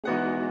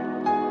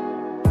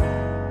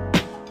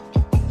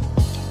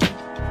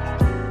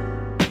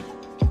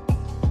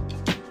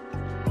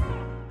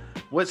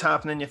What's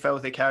happening, you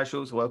filthy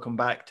casuals? Welcome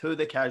back to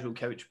the Casual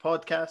Couch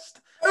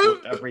Podcast.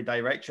 Looked every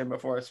direction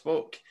before I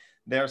spoke.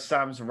 There's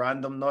Sam's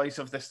random noise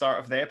of the start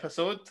of the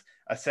episode.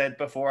 I said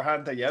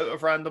beforehand, are you out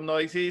of random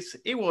noises?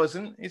 He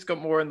wasn't. He's got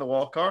more in the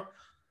locker.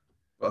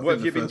 What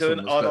have you been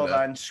doing other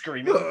than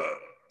screaming?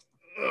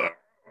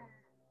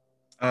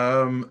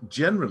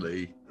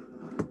 Generally,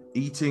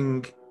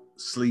 eating,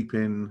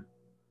 sleeping,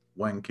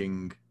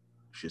 wanking,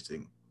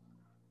 shitting,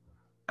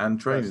 and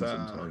training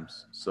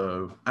sometimes.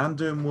 So, and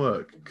doing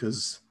work,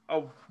 because...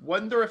 I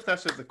wonder if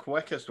this is the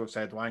quickest we've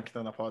said wanking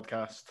on a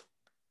podcast.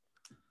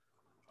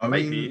 I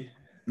mean,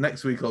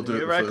 next week I'll do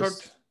it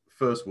the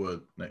first word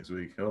next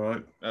week, all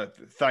right?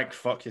 Thank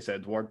fuck you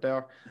said word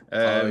there.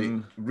 I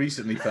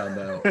recently found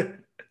out,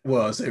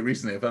 well, I say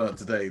recently, I found out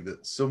today that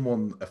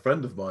a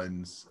friend of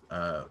mine's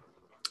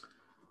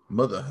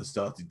mother has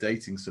started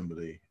dating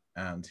somebody,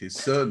 and his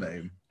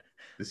surname,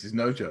 this is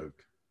no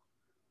joke,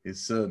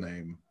 his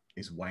surname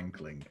is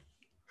Wankling.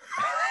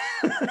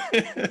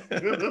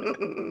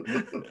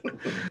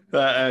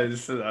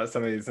 That's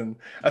amazing.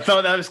 I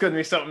thought that was going to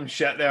be something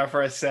shit there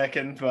for a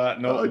second,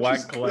 but no,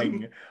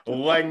 Wankling.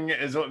 Ling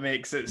is what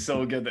makes it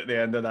so good at the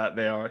end of that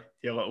there.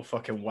 You little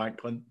fucking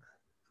Wankling.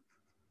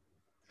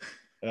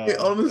 It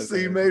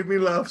honestly made me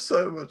laugh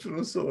so much when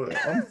I saw it.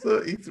 I'm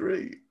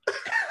 33.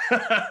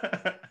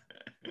 I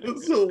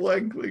saw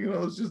Wankling and I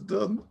was just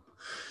done.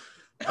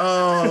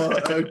 Oh,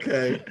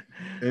 okay.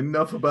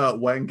 Enough about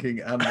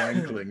wanking and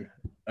wankling.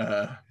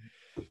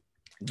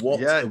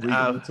 What are we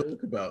going to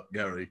talk about,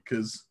 Gary?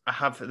 Because I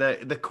have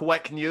the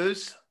quick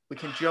news. We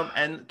can jump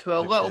into a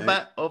little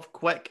bit of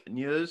quick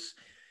news.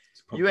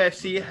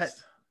 UFC hit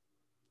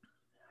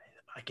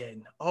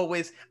again.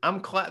 Always,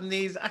 I'm clipping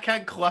these. I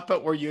can't clip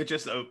it where you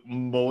just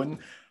moan.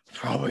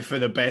 Probably for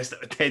the best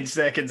 10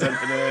 seconds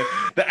into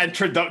the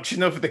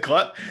introduction of the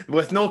clip,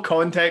 with no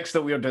context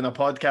that we are doing a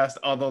podcast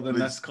other than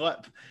this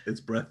clip. It's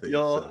breathy.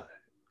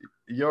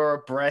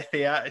 Your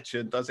breathy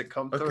attitude doesn't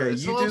come through. Okay,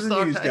 you do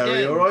the news,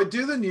 Gary. All right,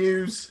 do the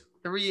news.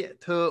 3,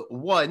 2,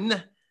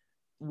 1.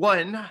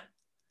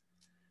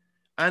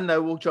 And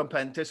now we'll jump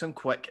into some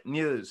quick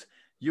news.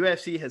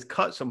 UFC has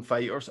cut some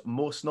fighters,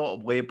 most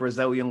notably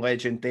Brazilian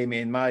legend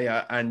Damian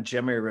Maia and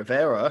Jimmy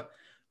Rivera.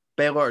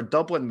 Bellator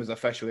Dublin was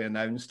officially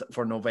announced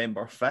for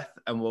November 5th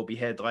and will be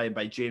headlined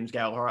by James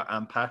Gallagher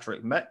and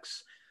Patrick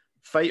Mix.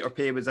 Fighter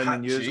pay was in the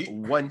news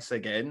once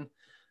again.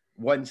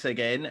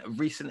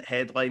 Recent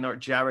headliner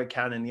Jared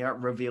Cannonier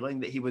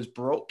revealing that he was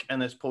broke in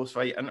his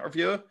post-fight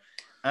interview.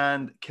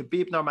 And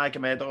Khabib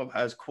Nurmagomedov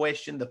has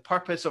questioned the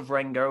purpose of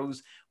ring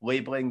girls,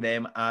 labeling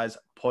them as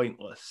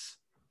pointless.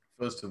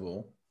 First of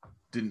all,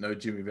 didn't know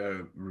Jimmy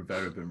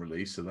Rivera had been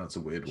released, so that's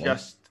a weird one.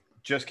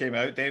 Just came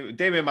out.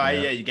 Damian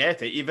Maia, you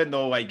get it. Even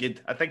though, I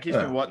think he's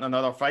been wanting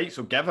another fight,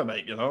 so give him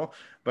it,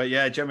 But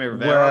yeah, Jimmy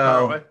Rivera,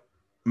 apparently.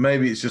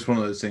 Maybe it's just one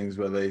of those things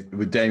where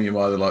with Damian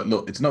Maia, they're like,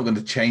 look, it's not going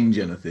to change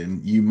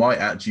anything. You might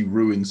actually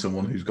ruin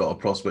someone who's got a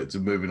prospect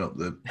of moving up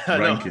the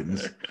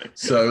rankings.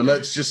 So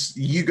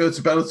you go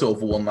to Bellator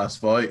for one last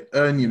fight,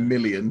 earn your $1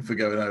 million for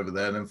going over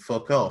there, and then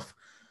fuck off.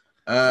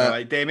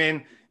 Right,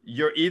 Damian,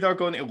 you're either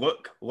going to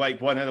look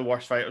like one of the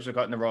worst fighters we've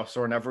got in the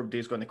roster, and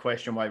everybody's going to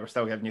question why we're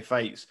still giving you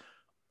fights,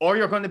 or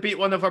you're going to beat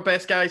one of our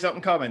best guys up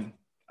and coming.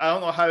 I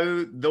don't know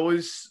how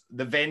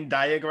the Venn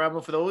diagram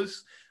of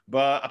those,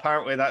 but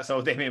apparently that's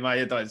all Damian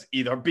Maia does.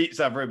 Either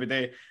beats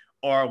everybody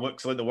or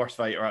looks like the worst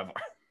fighter ever.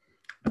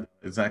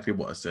 Exactly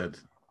what I said.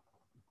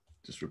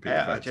 Just repeat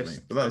it back to me.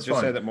 But that's I just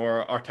said it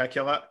more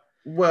articulate.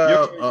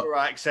 Well, your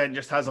accent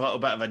just has a little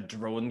bit of a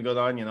drone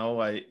going on,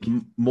 like...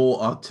 More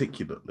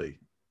articulately.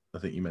 I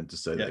think you meant to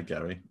say that,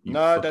 Gary.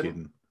 I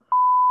didn't mean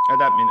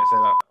to say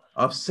that.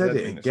 I've said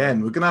it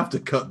again. We're going to have to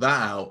cut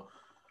that out.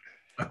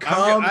 I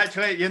can't.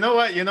 Actually, you know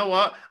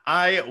what?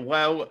 I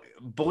will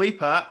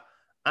bleep it,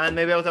 and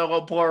maybe I'll do a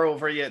little blur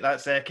over you at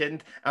that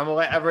second, and we'll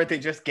let everybody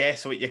just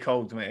guess what you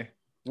called me.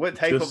 What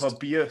type of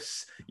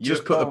abuse you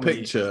just put a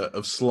picture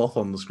of Sloth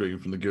on the screen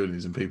from the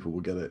Goonies and people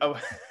will get it.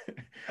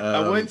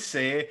 I would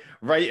say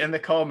write in the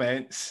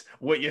comments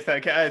what you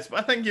think it is, but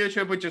I think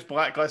YouTube would just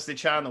blacklist the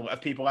channel if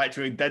people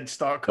actually did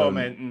start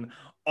commenting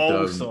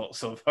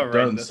sorts of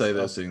horrendous Don't say stuff.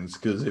 those things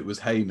because it was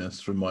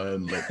heinous from my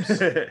own lips.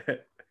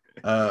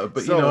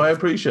 But I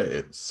appreciate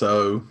it.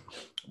 So,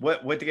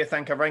 what do you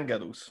think of ring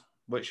girls?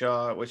 Which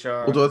are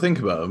what do I think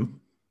about them?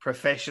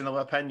 Professional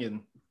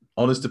opinion,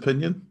 honest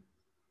opinion.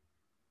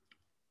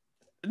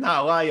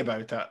 No, lie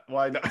about it.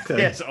 Why not? Okay.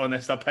 Yes,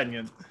 honest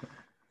opinion.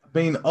 I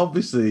mean,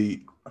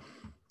 obviously,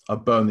 I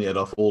burn the head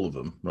off all of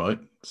them, right?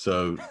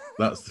 So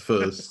that's the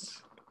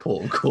first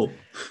port of call.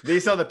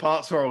 These are the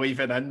parts we're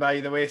leaving in,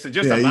 by the way. So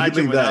just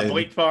imagine what that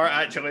bleak part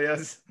actually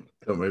is.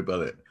 Don't worry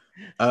about it.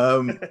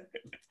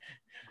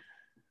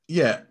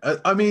 Yeah,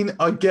 I mean,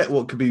 I get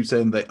what Khabib's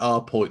saying. They are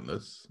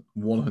pointless,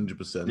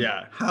 100%.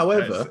 Yeah.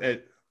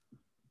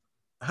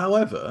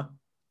 However,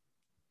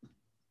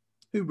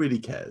 who really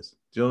cares?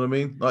 Do you know what I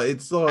mean? Like,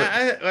 it's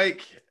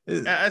like...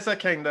 as a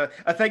kind of...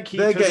 I think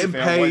they're getting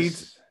paid.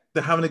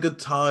 They're having a good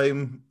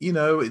time.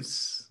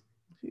 It's...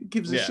 Who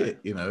gives a shit?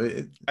 You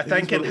know, I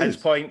think in his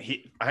point,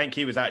 I think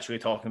he was actually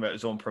talking about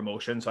his own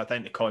promotion. So I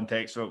think the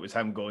context of it was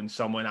him going,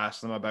 someone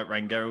asked him about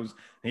ring girls.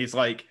 And he's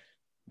like,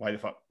 why the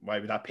fuck? Why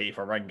would I pay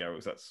for ring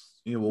girls? That's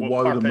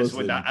why would a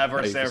Muslim that ever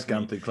pay for serve me?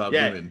 scantily clad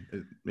women?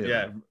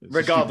 It's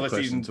Regardless, a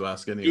question to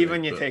ask anyway.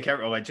 Even you take out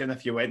religion,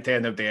 if you went to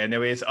anybody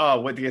anyways,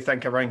 what do you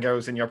think of ring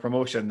girls in your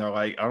promotion? They're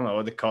like, I don't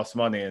know, they cost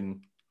money,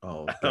 and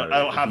Gary, I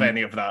don't have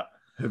any of that.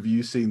 Have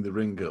you seen the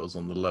ring girls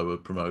on the lower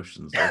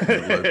promotions, like the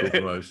local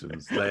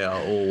promotions? They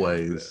are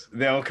always.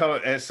 They'll come.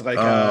 It's like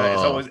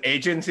it's always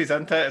agencies,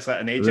 isn't it? It's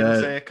like an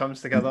agency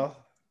comes together.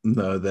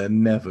 No, they're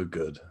never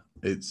good.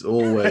 It's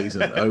always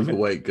an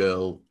overweight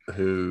girl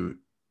who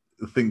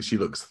thinks she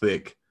looks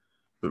thick,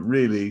 but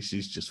really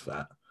she's just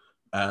fat.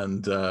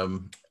 And I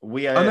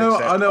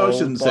know I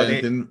shouldn't say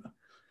anything,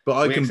 but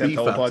I can be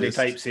fattest. Body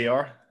types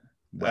here.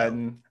 Well,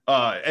 and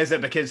is it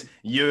because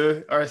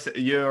you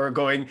are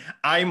going,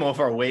 I'm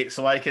overweight,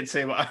 so I can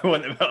say what I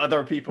want about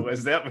other people?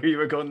 Is that where you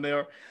were going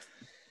there?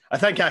 I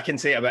think I can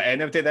say it about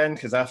anybody then,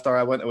 because after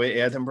I went away to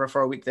Edinburgh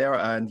for a week there,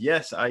 and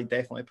yes, I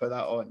definitely put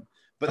that on.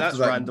 But that's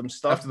random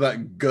stuff. After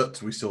that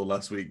gut we saw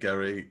last week,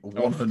 Gary,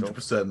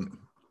 100%.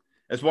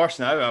 It's worse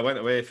now. I went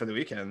away for the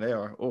weekend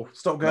there.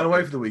 Stop going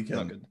away for the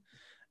weekend.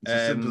 It's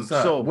as simple as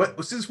that.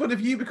 So, since when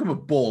have you become a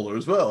baller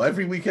as well?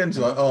 Every weekend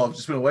you're like, I've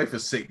just been away for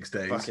 6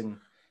 days. Fucking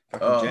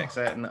jet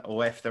setting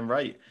left and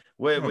right.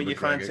 What you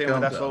fancying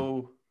with this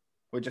whole?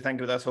 What do you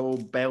think of this whole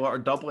Bella or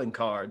Dublin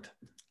card?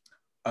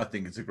 I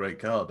think it's a great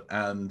card,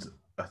 and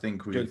I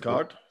think we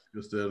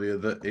discussed earlier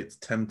that it's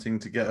tempting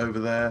to get over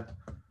there.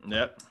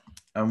 Yep.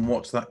 And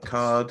watch that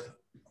card.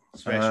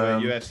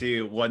 Especially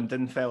UFC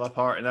London fell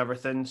apart and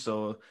everything.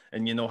 So,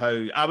 and you know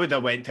how I would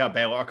have went to a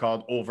Bellator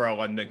card over a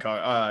London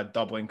card, a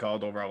Dublin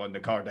card over a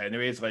London card.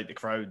 Anyways, like the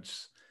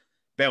crowds,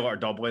 Bellator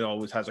Dublin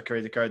always has a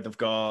crazy crowd. They've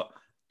got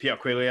Peter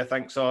Queally, I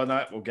think, on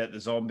that. We'll get the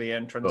zombie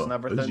entrance and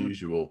everything. As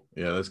usual.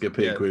 Yeah, let's get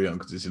Peter Queally on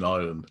because it's in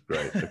Ireland.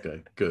 Great.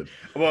 Okay, good.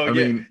 Well, I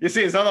mean, you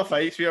see his other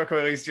fights, Peter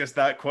Queally's just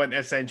that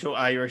quintessential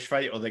Irish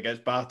fighter that gets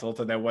battled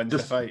and then wins the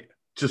fight.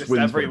 Just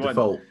wins by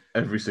default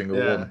every single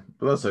one.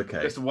 But that's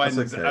okay. Just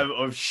wins out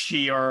of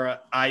sheer,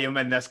 I am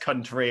in this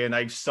country and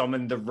I've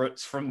summoned the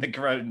roots from the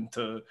ground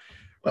to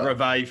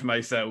revive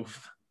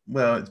myself.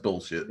 Well, it's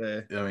bullshit.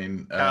 I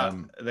mean...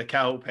 the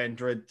Cal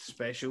Pendred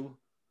special.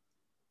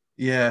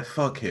 Yeah,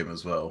 fuck him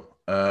as well.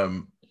 I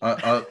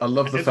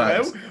love the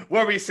fact...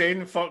 Were we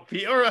saying fuck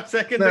Peter a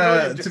second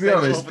ago? To be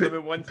honest,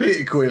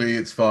 Peter Queally,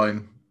 it's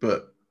fine.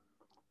 But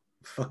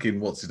fucking,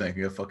 what's his name?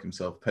 He'll fuck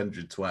himself.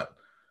 Pendred twat.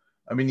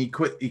 I mean, he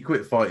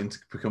quit fighting to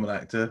become an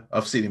actor.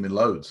 I've seen him in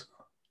loads.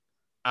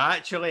 I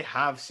actually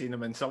have seen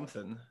him in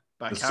something,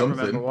 but I can't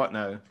remember what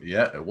now.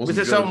 Yeah, it wasn't.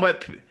 Was it something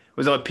with?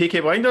 Was it like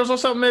Peaky Blinders or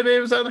something? Maybe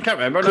was that? I can't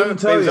remember. Couldn't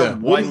tell you.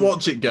 Wouldn't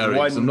watch it, Gary.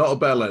 Because I'm not a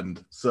bell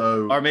end.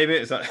 So, or maybe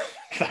it's that.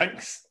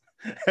 Thanks.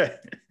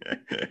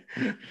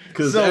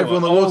 Because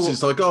everyone that watches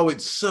it's like,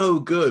 it's so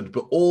good,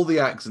 but all the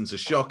accents are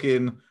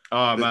shocking.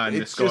 Oh man,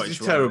 it's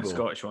terrible. The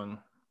Scottish one.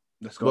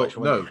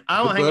 No,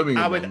 I don't think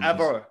I would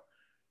ever.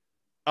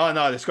 Oh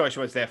no, the Scottish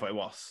one's definitely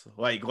worse.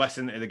 Like,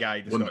 listen to the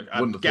guy.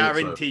 I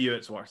guarantee you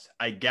it's worse.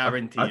 I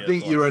guarantee you. I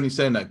think you're only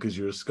saying that because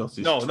you're a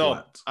Scottish.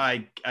 No.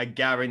 I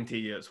guarantee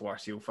you it's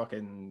worse. You'll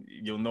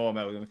know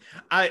him.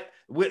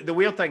 The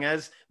weird thing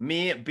is,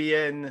 me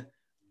being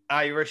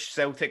Irish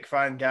Celtic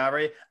fan,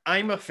 Gary,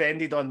 I'm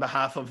offended on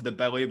behalf of the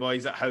Billy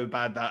Boys at how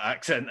bad that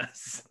accent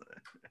is.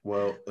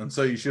 Well, and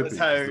so you should be.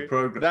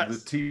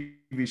 The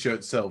TV show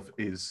itself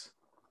is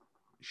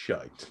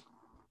shite.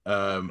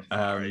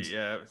 It's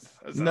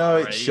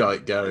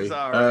shite, Gary.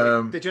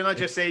 Did you not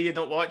just say you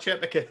don't watch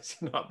it because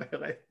you're not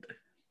Billy?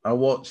 I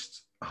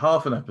watched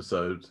half an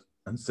episode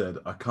and said,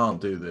 I can't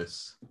do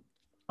this.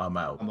 I'm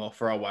out. I'm off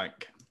for a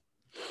wank.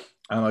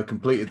 And I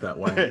completed that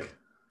wank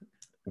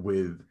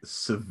with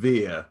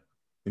severe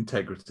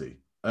integrity.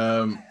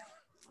 It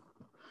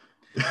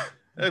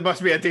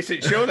must be a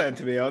decent show then,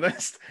 to be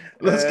honest.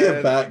 Let's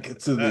get back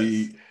to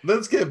the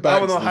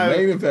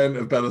main event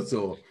of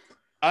Bellator.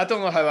 I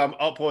don't know how I'm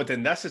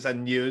uploading this as a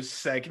news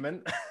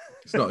segment.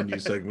 It's not a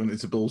news segment.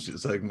 It's a bullshit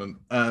segment.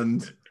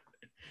 And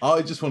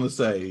I just want to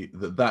say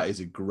that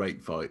is a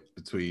great fight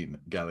between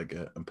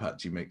Gallagher and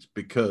Patchy Mix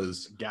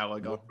because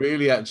we're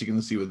really actually going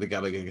to see whether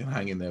Gallagher can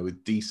hang in there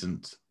with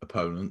decent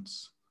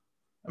opponents.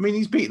 I mean,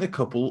 he's beaten a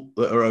couple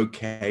that are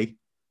okay.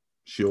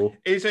 Sure.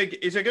 He's a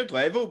good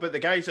level, but the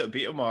guys that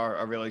beat him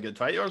are really good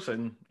fighters.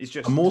 And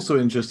I'm also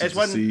interested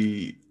to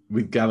see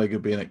with Gallagher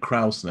being at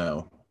Kraus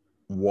now,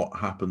 what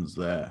happens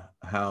there,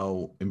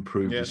 how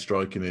improved his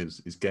striking is,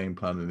 his game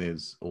planning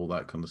is, all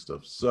that kind of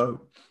stuff.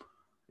 So,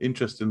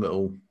 interesting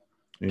little,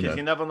 because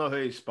you never know who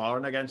he's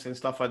sparring against and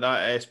stuff like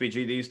that.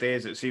 SBG these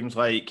days, it seems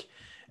like,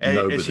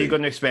 is he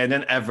going to be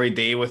spending every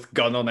day with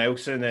Gunnar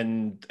Nelson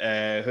and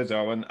who's the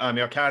other one,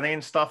 Amir Khan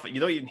and stuff? You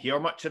don't even hear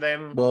much of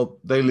them. Well,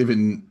 they live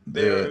in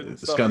the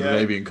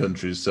Scandinavian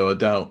countries, so I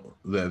doubt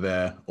they're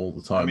there all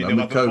the time. I mean, and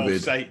with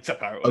COVID, sites,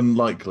 apparently.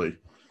 Unlikely.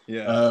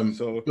 Yeah,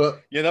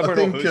 but you never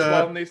know who's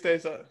sparring these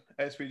days at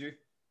SPG.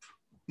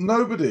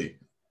 Nobody.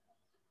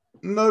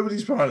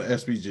 Nobody's proud of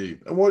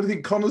SBG. And why do you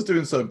think Connor's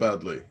doing so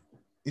badly?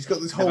 He's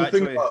got this whole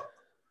thing about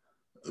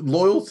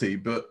loyalty,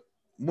 but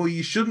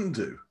you shouldn't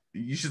do.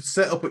 You should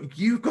set up.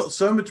 You've got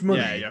so much money.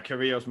 Yeah, your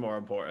career's more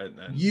important.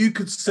 You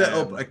could set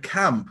up a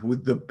camp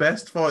with the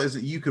best fighters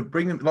that you could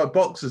bring them, like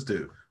boxers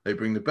do. They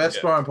bring the best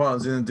sparring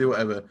partners in and do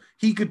whatever.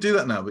 He could do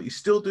that now, but he's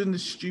still doing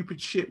this stupid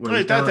shit.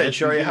 He did it.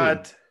 Sure, he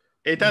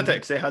did it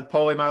because they had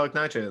Paulie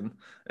Malignaggian.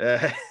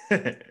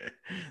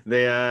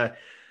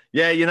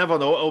 You never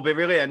know. It'll be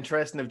really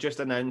interesting. They've just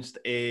announced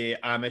a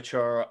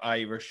amateur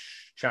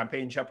Irish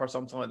championship or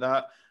something like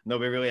that. And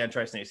it'll be really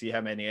interesting to see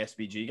how many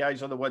SBG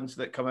guys are the ones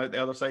that come out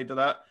the other side of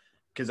that.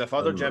 Because if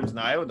other gyms in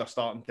Ireland are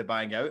starting to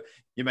bang out,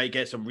 you might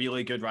get some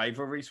really good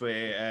rivalries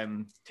with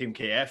Team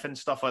KF and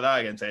stuff like that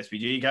against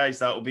SBG guys.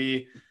 That'll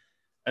be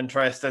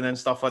interesting and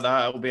stuff like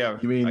that. It'll be a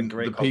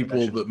great the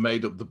people that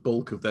made up the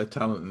bulk of their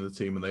talent in the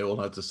team and they all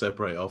had to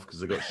separate off because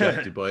they got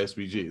shafted by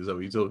SBG? Is that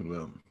what you're talking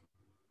about?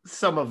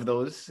 Some of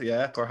those,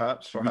 yeah,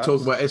 perhaps. Should we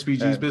talk about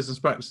SBG's business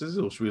practices,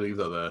 or should we leave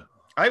that there?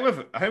 I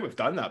think we've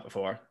done that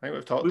before. I think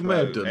we've talked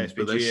about SBG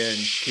but they're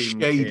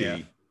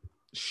and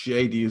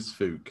shady as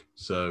fook.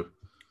 So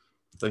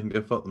they can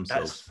go fuck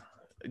themselves.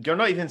 You're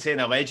not even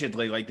saying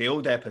allegedly like the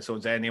old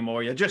episodes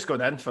anymore. You're just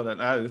going in for it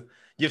now.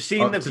 You've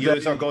seen the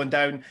views are going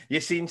down.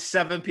 You've seen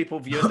 7 people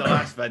viewed the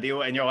last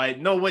video, and you're like,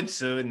 no one's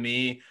suing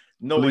me.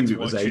 No one's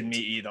watching me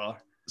either.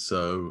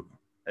 So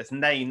it's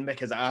 9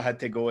 because I had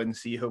to go and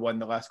see who won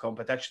the last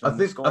competition. I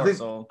think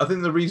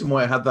the reason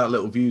why I had that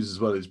little views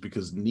as well is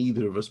because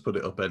neither of us put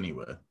it up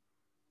anywhere.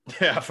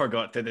 Yeah, I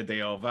forgot to the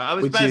day of. I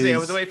was busy. I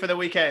was away for the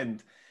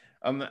weekend.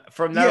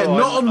 From now on,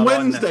 not on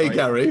Wednesday,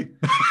 Gary.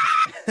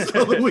 It's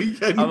on the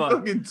weekend, you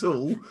fucking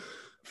tool.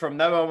 From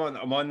now on,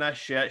 I'm on this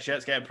shit.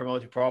 Shit's getting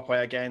promoted properly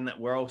again.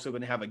 We're also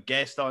going to have a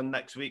guest on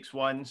next week's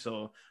one,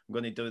 so I'm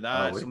going to do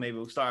that. So maybe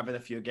we'll start having a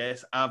few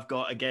guests. I've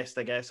got a guest,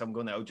 I guess.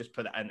 I'll just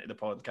put it into the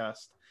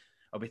podcast.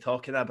 I'll be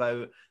talking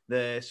about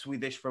the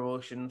Swedish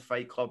promotion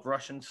Fight Club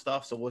Russian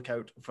stuff, so look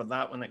out for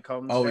that when it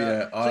comes.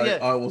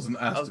 I wasn't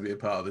asked to be a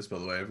part of this, by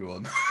the way,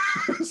 everyone.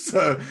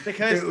 So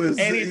because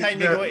anytime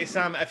you go to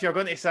Sam, if you're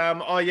going to Sam,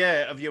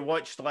 have you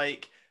watched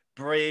like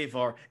Brave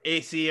or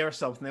AC or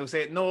something? They'll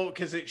say no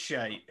because it's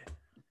shite.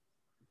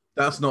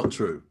 That's not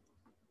true.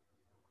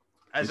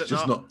 It's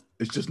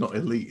just not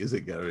elite, is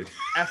it, Gary?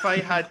 If I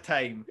had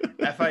time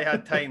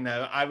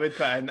now, I would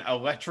put in a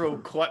literal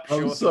clip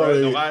show throughout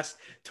the last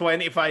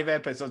 25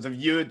 episodes of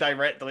you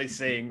directly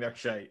saying they're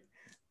shite.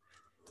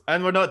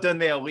 And we're not doing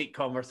the elite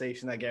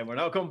conversation again. We're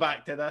not going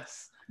back to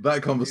this.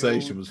 That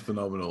conversation was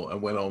phenomenal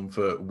and went on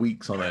for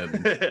weeks on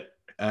end.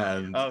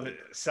 And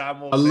Sam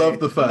will love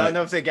the fact none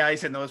of the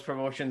guys in those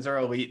promotions are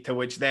elite, to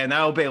which then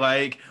I'll be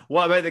like,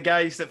 what about the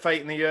guys that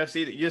fight in the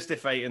UFC that used to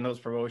fight in those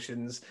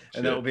promotions?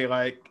 And it'll be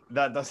like,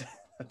 that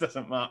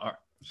doesn't matter.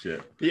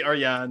 Shit. Peter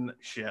Yan,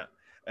 shit.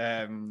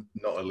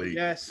 Not elite.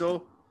 Yeah,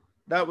 so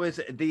that was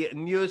the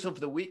news of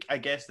the week. I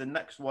guess the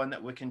next one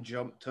that we can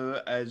jump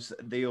to is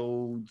the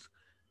old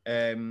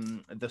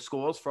the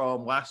scores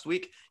from last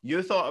week.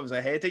 You thought I was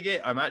ahead of you.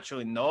 I'm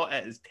actually not.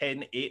 It is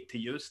 10-8 to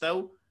you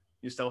still.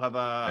 You still have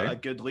a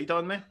good lead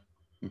on me.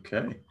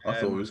 Okay. I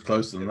thought it was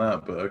closer than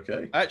that, but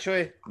okay.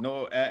 Actually,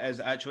 no, it is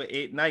actually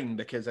 8-9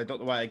 because I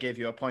don't know why I gave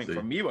you a point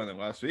for me winning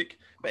last week,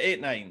 but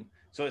 8-9.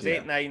 So it's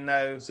 8-9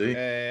 now. See,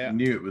 I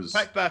knew it was.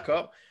 Pick back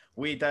up.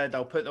 We did.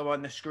 I'll put them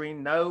on the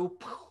screen now.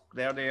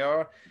 There they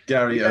are.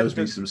 Gary owes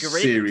me some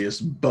serious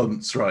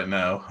bunts right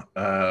now.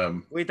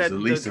 We did at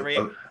least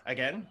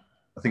again.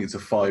 I think it's a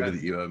 $5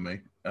 that you owe me.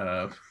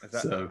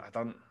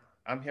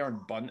 I'm hearing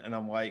bunt and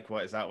I'm like,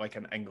 what is that, like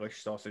an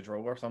English sausage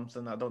roll or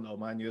something? I don't know,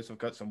 man. You've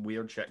got some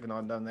weird shit going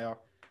on down there.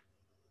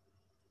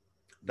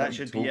 That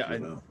should be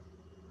it.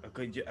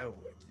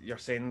 You're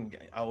saying,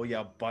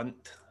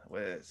 bunt.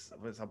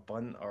 Was a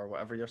bunt or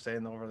whatever you're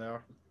saying over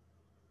there.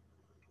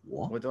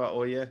 What do I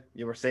owe you?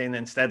 You were saying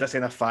instead of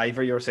saying a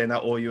 $5, you were saying I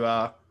owe you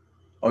a.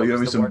 Oh, you owe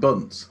me some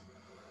bunts.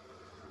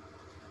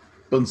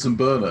 Bunsen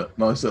burner,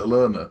 nice little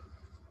learner.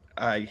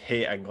 I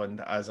hate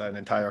England as an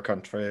entire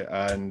country,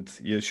 and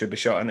you should be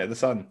shot into the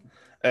sun.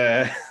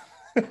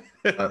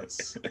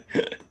 That's.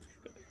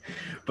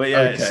 But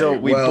yeah,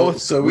 okay.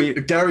 So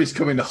Gary's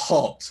coming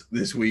hot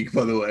this week,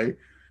 by the way,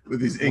 with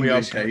his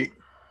English hate.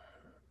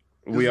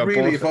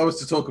 If I was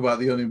to talk about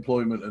the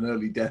unemployment and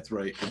early death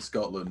rate in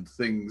Scotland,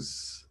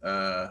 things,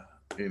 but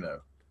they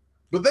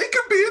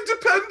can be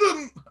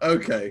independent.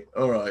 Okay,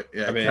 all right,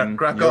 yeah, I mean,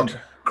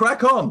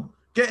 crack on,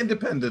 get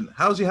independent.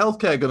 How's your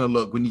healthcare going to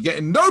look when you're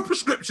getting no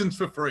prescriptions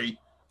for free?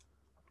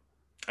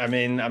 I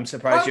mean, I'm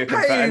surprised you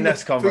can fit in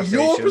this conversation.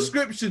 For your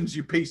prescriptions,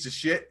 you piece of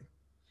shit.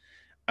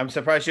 I'm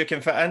surprised you can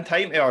fit in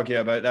time to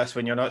argue about this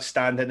when you're not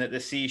standing at the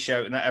sea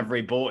shouting at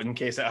every boat in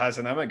case it has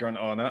an immigrant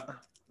on it.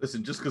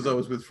 Listen, just because I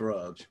was with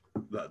Farage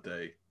that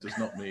day does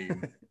not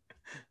mean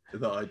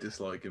that I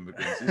dislike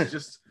immigrants. It's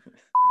just...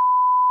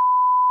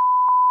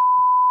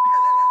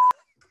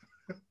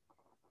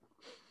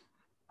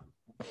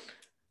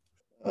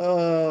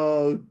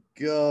 Oh,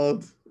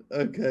 God.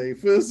 Okay,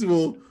 first of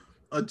all,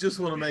 I just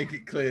want to make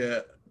it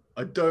clear,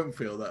 I don't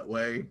feel that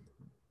way.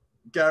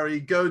 Gary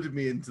goaded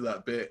me into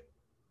that bit,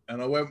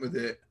 and I went with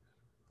it.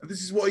 And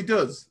this is what he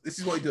does.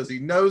 He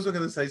knows I'm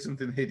going to say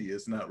something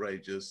hideous and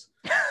outrageous.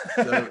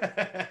 So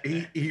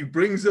he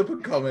brings up a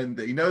comment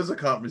that he knows I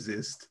can't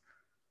resist.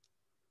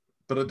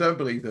 But I don't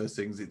believe those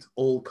things. It's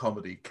all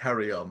comedy.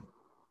 Carry on.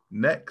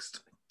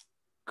 Next.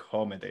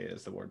 Comedy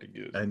is the word he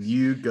used. And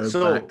you go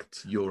back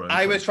to your own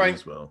country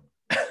as well.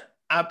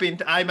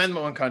 I'm in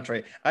my own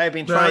country. I have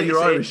been trying to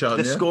say Irish,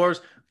 the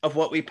scores of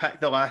what we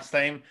picked the last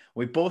time.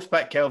 We both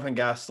picked Kelvin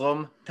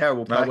Gastelum.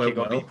 Terrible pick. He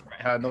got beat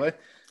right handily.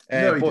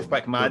 Both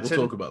picked Madsen.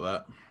 We'll talk about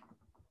that.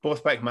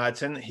 Both picked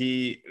Madsen.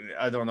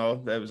 I don't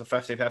know. It was a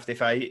 50-50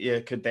 fight.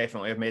 You could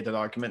definitely have made an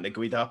argument that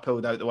Guida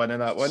pulled out the win in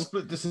that one.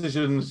 Split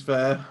decisions,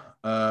 fair.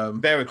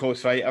 Very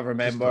close fight, I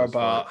remember,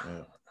 but fight,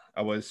 yeah.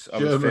 I was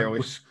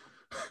fairly...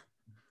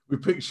 We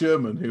picked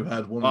Sherman, who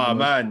had one of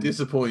the most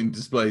disappointing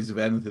displays of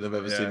anything I've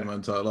ever seen in my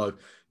entire life.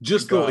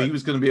 Just thought he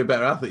was going to be a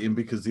better athlete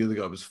because the other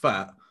guy was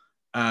fat,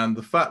 and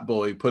the fat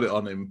boy put it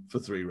on him for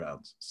 3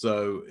 rounds.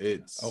 So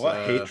it's a lot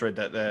of hatred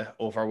at the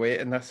overweight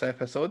in this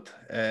episode.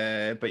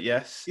 But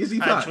yes, is he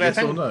fat? Actually, yes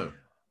or no?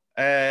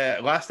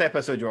 Last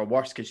episode you were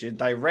worse because you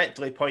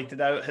directly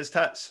pointed out his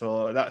tits,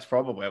 so that's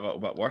probably a little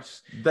bit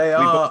worse. They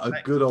are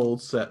a good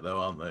old set,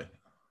 though, aren't they?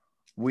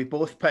 We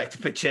both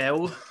picked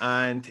Pichel,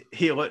 and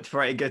he looked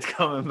pretty good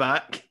coming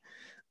back.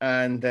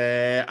 And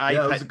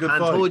I picked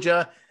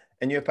Pantoja,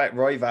 and you picked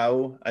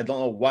Royval. I don't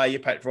know why you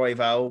picked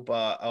Royval,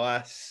 but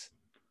alas,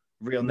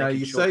 real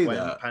naked shot when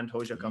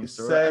Pantoja comes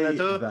through. And I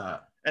do.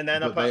 That, and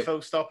then I put a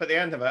full stop at the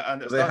end of it.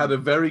 And they had a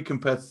very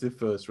competitive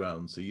first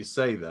round, so you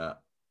say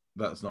that.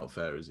 That's not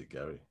fair, is it,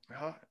 Gary?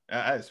 Oh,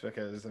 it is,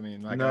 because, I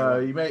mean...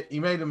 he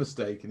made a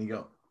mistake, and he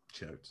got...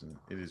 choked, and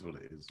it is what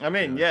it is. I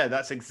mean, yeah,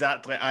 that's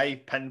exactly.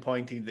 I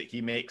pinpointed that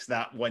he makes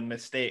that one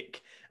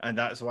mistake, and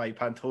that's why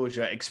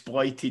Pantoja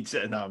exploited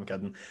it. No, I'm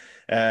kidding.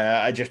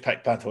 I just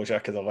picked Pantoja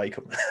because I like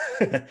him.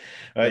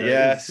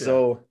 But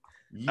so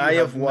I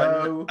have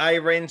won. I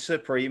reign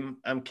supreme.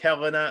 I'm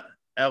killing it,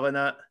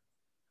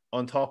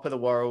 on top of the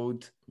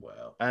world.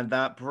 Wow. And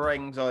that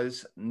brings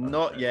us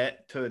not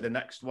yet to the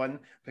next one,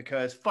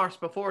 because first,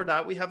 before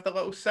that, we have the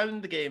little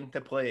sound game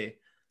to play.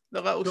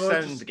 The little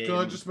sound game. Can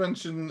I just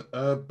mention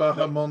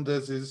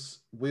Bahamondez's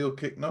wheel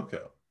kick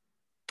knockout?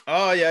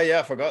 Oh, yeah,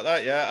 I forgot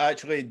that. Yeah, I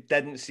actually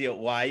didn't see it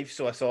live,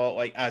 so I saw it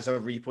like as a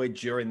replay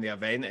during the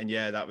event, and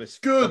yeah, that was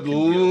good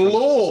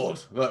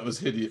lord, that was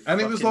hideous. And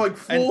it was like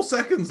 4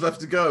 seconds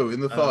left to go in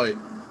the fight.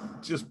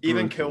 Just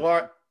even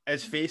cooler,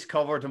 his face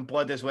covered in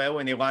blood as well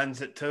when he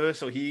lands it too,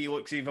 so he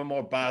looks even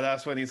more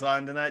badass when he's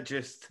landing it.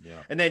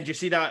 And then do you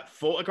see that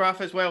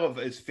photograph as well of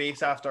his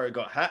face after it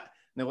got hit?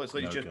 And it looks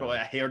like he's just put like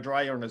a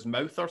hairdryer in his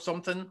mouth or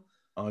something.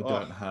 I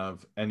don't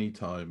have any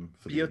time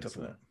for the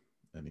internet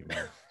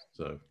anymore.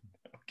 So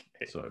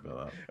sorry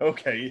about that.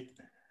 Okay.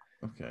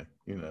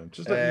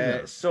 Just let you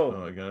know.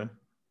 So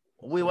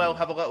we will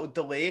have a little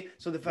delay.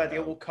 So the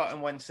video will cut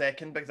in 1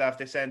 second because I have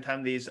to send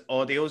him these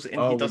audios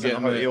and he doesn't know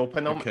how to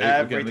open them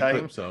every time.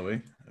 Clips, are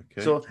we?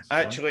 Okay. So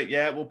actually,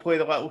 we'll play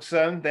the little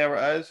sound. There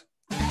it is.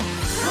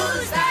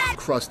 Who's that?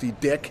 Crusty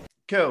dick.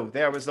 Cool.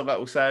 There was the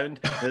little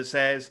sound that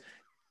says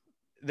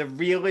the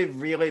really,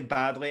 really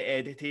badly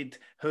edited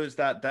 "Who's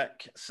That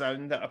Dick"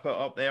 sound that I put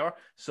up there.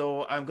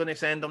 So I'm going to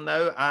send them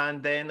now,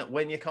 and then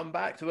when you come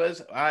back to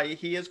us,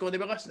 he is going to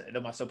be listening to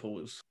them, I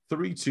suppose.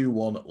 3, 2,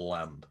 1,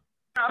 land.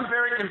 I'm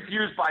very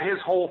confused by his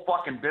whole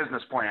fucking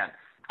business plan.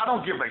 I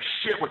don't give a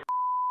shit what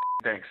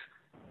thinks.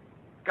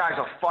 Guy's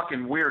a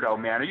fucking weirdo,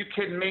 man. Are you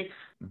kidding me?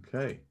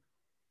 Okay,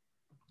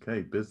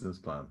 business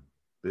plan.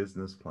 Guy's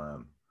a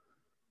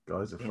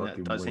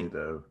fucking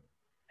weirdo.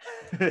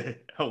 I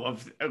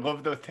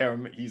love the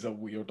term. He's a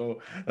weirdo.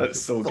 That's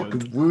so good.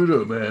 Fucking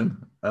weirdo, man.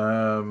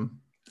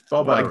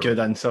 Bob Arum. A good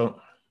insult.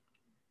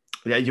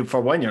 Yeah,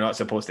 for one, you're not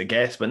supposed to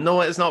guess, but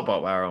no, it's not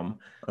Bob Arum.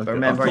 Okay, but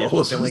remember, you're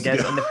supposed to only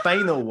guess on the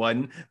final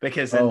one,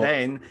 because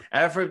then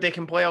everybody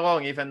can play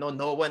along, even though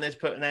no one is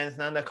putting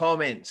anything in the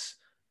comments.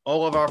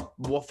 All of our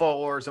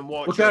followers and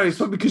watchers. Well, Gary, it's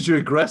not because you're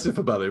aggressive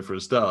about it for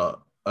a start.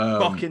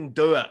 Fucking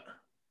do it.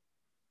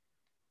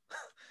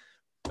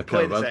 Okay,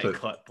 play the second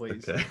clip,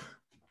 please. Okay.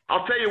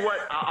 I'll tell you what,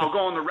 I'll go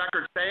on the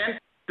record saying,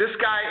 this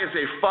guy is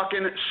a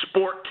fucking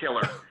sport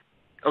killer,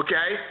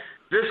 okay?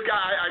 This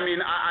guy, I mean,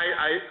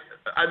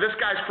 this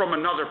guy's from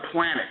another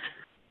planet.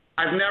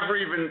 I've never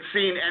even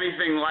seen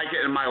anything like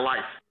it in my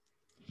life.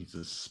 He's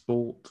a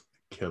sport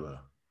killer.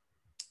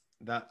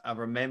 That I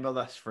remember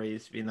this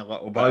phrase being a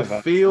little bit of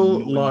a feel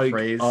like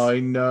phrase. I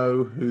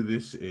know who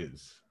this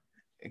is.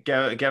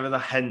 Give it a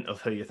hint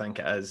of who you think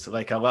it is.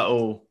 Like a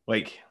little,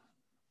 like,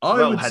 I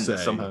little would hint say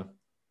somehow.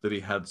 That he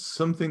had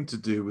something to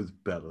do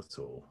with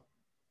Bellator.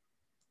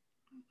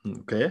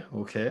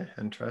 Okay.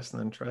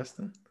 Interesting.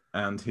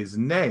 And his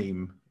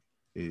name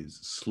is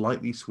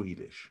slightly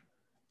Swedish.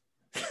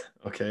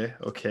 Okay.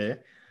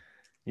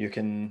 You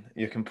can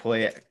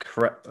play it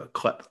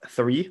clip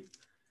 3.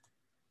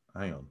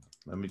 Hang on.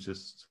 Let me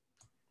just...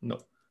 No.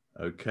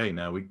 Okay,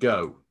 now we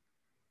go.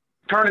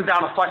 turning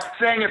down a fight,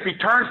 saying if he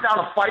turns down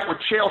a fight with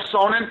Chael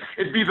Sonnen,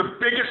 it'd be the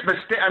biggest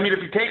mistake. I mean, if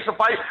he takes a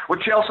fight with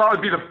Chael Sonnen,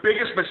 it'd be the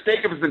biggest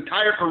mistake of his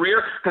entire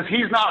career because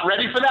he's not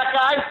ready for that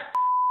guy.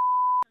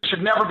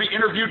 Should never be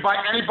interviewed by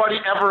anybody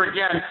ever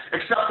again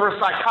except for a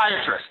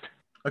psychiatrist.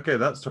 Okay,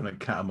 that's trying to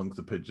cat amongst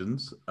the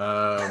pigeons.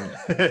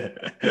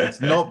 It's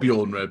not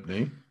Bjorn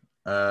Rebney,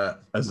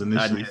 as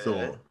initially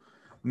thought.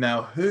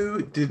 Now,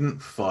 who didn't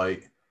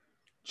fight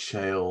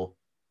Chael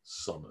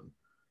Sonnen?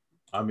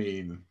 I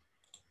mean,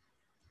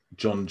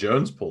 John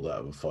Jones pulled out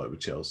of a fight with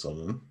Chael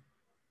Sonnen.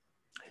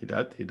 He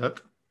did.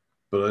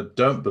 But I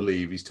don't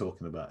believe he's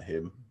talking about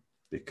him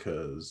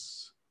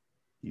because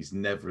he's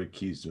never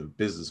accused him of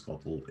business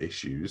model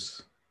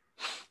issues.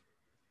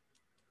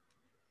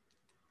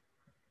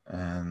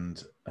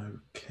 And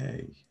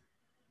okay.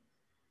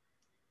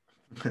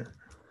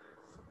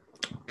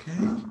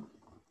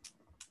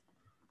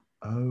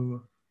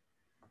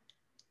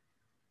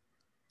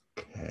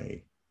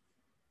 Okay.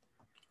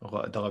 A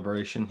lot of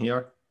deliberation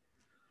here.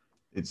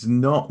 It's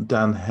not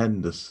Dan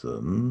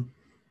Henderson.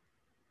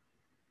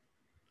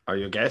 Are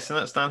you guessing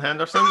it's Dan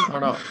Henderson or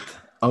not?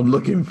 I'm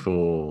looking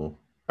for...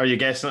 Are you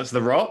guessing it's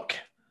The Rock?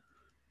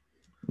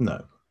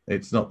 No,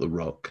 it's not The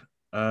Rock.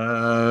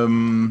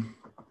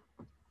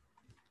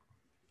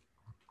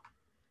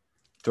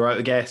 Throw out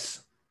a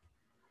guess.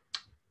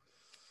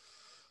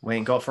 We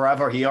ain't got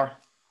forever here.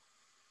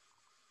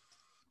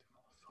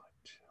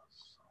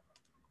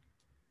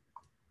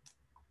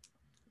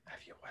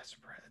 If you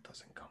whisper it, it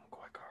doesn't come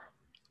quicker.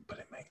 But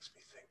it makes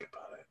me think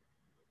about it.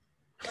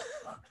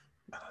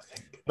 And I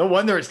think... No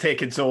wonder it's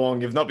taken so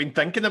long. You've not been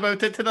thinking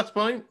about it to this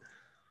point?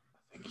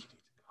 I think you need to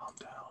calm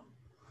down.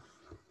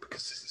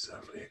 Because this is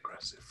overly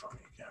aggressive from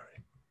you,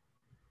 Gary.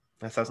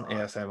 This isn't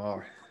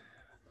ASMR.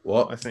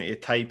 What? Listen to you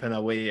typing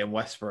away and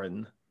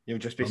whispering. You'll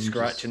just be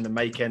scratching the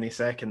mic any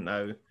second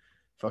now.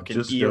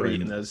 Fucking ear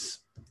eating us.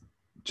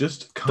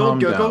 Just calm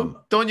down.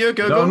 Don't you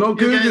Google. No, I'm not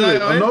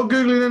Googling. I'm not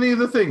Googling any of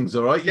the things,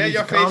 all right? Get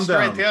your face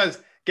straight to us.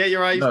 Get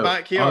your eyes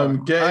back here.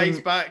 Eyes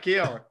back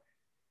here.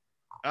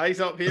 Eyes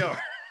up here.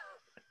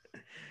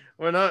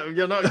 You're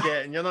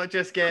not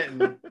just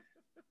getting.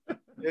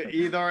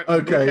 Either.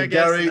 Okay,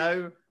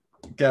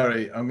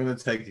 Gary, I'm going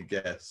to take a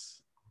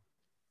guess.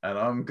 And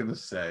I'm going to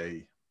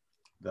say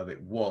that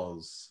it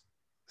was...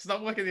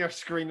 Stop looking at your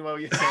screen while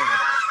you say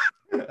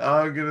it.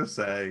 I'm going to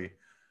say...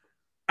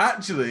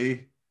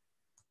 Actually,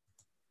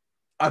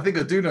 I think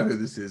I do know who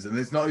this is, and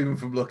it's not even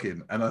from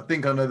looking. And I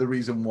think I know the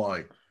reason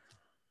why.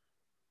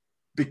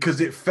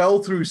 Because it fell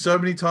through so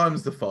many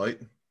times, the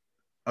fight.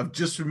 I've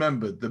just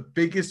remembered the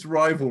biggest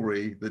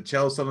rivalry that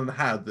Chael Sonnen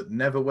had that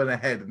never went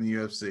ahead in the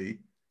UFC.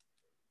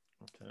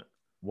 Okay.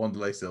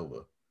 Wanderlei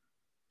Silva.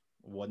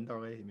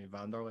 Wanderlei? You mean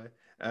Vanderlei?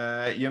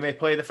 You may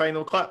play the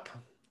final clip.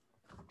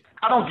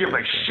 I don't give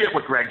a shit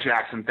what Greg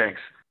Jackson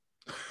thinks.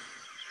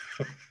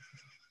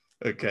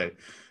 Okay.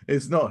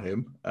 It's not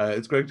him.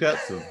 It's Greg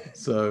Jackson.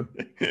 So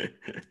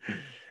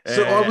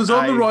I was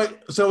on the right.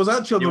 So I was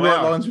actually on the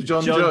right lines with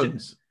John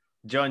Jones.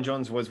 John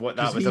Jones was what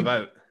that was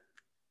about.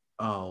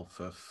 Oh,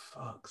 for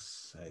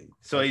fuck's sake.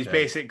 So he's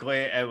basically,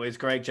 it was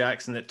Greg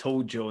Jackson that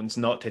told Jones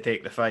not to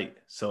take the fight.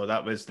 So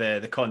that was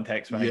the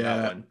context behind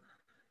that one.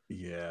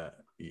 Yeah.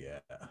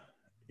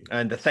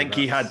 And I think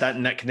he had that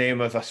nickname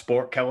of a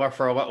sport killer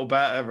for a little bit.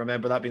 I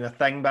remember that being a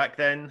thing back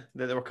then,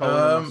 that they were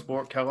calling him a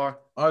sport killer.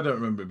 I don't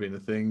remember it being a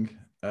thing.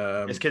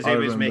 It's because he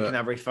was making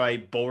every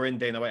fight boring.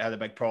 Dana White had a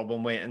big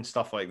problem with it and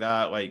stuff like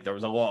that. Like, there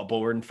was a lot of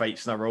boring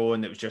fights in a row,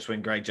 and it was just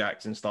when Greg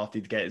Jackson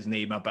started to get his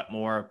name a bit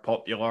more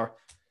popular.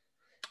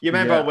 You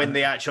remember when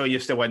they actually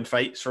used to win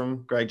fights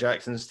from Greg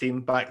Jackson's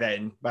team back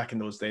then, back in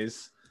those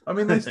days? I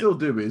mean, they still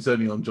do, but it's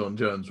only on John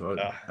Jones,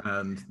 right?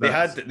 And they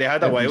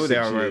had a while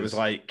there where it was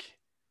like,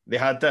 they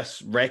had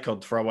this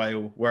record for a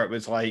while where it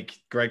was like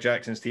Greg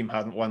Jackson's team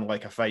hadn't won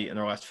like a fight in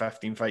their last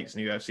 15 fights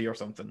in the UFC or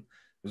something.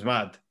 It was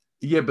mad.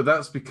 Yeah, but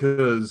that's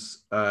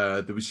because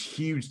there was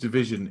huge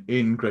division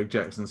in Greg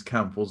Jackson's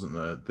camp, wasn't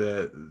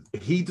there?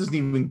 He doesn't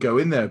even go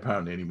in there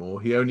apparently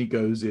anymore. He only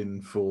goes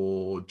in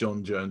for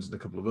John Jones and a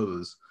couple of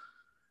others.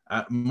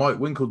 Mike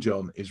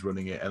Winklejohn is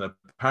running it, and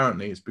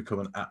apparently it's become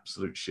an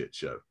absolute shit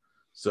show.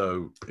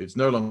 So it's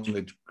no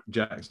longer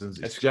Jackson's.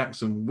 It's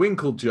Jackson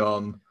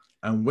Winklejohn,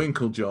 and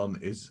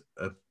Winklejohn is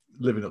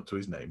living up to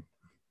his name.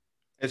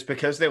 It's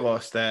because they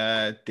lost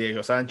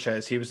Diego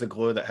Sanchez. He was the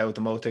glue that held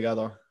them all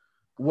together.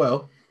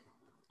 Well,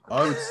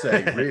 I would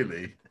say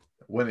really,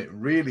 when it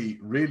really,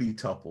 really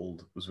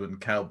toppled was when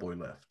Cowboy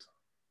left.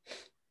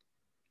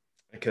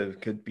 It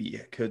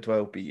could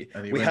well be.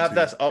 And we have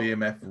this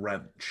BMF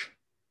Ranch.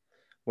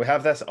 We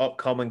have this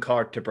upcoming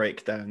card to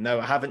break down.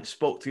 Now, I haven't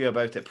spoke to you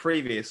about it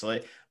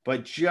previously,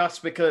 but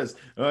just because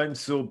I'm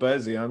so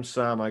busy, I'm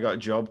Sam, I got a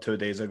job 2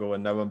 days ago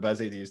and now I'm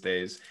busy these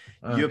days.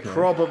 Okay. You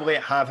probably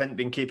haven't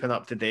been keeping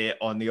up to date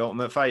on The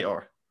Ultimate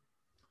Fighter.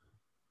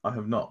 I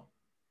have not.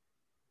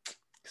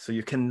 So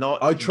you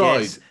cannot I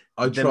tried,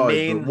 but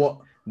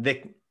what...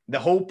 The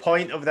whole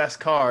point of this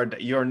card,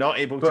 you're not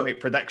able to make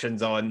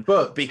predictions on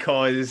But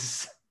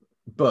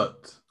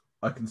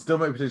I can still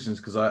make predictions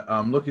because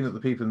I'm looking at the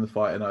people in the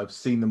fight and I've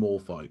seen them all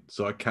fight,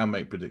 so I can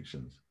make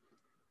predictions.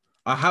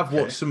 I have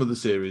watched some of the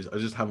series, I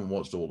just haven't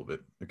watched all of it.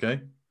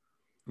 Okay,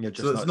 You're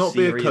so let's not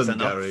be a cunt,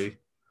 Gary.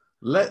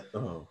 You're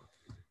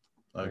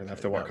gonna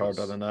have to work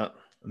harder than that.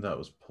 That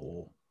was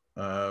poor.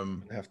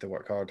 Have to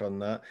work hard on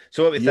that.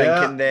 So what are we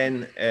thinking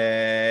then?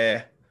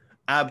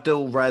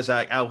 Abdul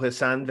Razak Al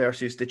Hassan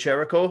versus De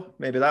Chirico.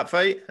 Maybe that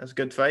fight. That's a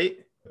good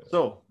fight.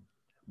 So,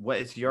 what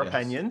is your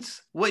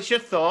opinions? What's your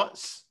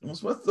thoughts?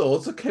 What's my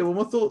thoughts? Okay, well,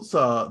 my thoughts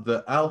are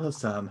that Al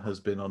Hassan has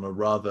been on a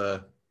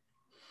rather,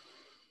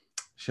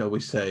 shall we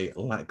say,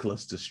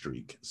 lackluster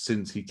streak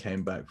since he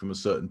came back from a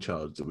certain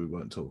charge that we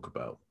won't talk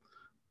about.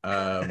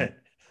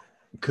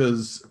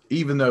 Because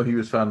even though he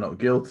was found not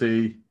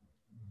guilty,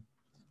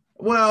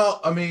 well,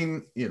 I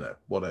mean,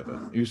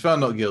 whatever. He was found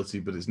not guilty,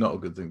 but it's not a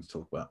good thing to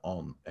talk about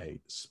on a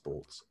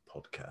sports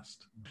podcast.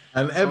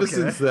 And ever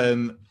since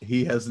then,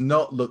 he has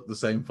not looked the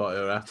same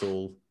fighter at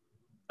all.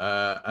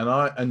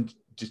 And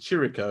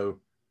Chirico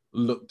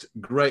looked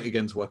great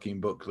against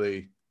Joaquin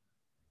Buckley.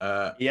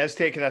 He has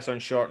taken this on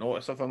short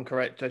notice, if I'm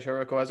correct,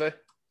 Chirico, has he?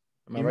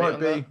 He might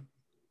be.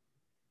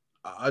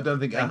 I don't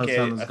think Al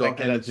Hassan has got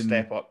anything.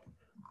 Step up.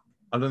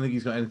 I don't think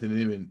he's got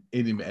anything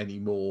in him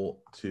anymore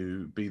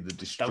to be the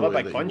destroyer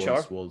that he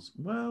once was.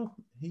 Well,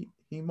 he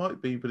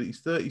might be, but he's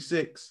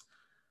 36,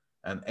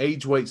 and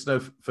age waits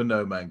for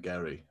no man,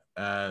 Gary.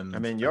 And I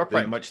mean, you're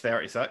pretty much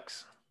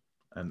 36,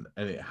 and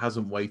it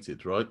hasn't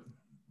waited, right?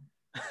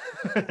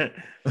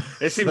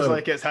 It seems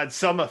like it's had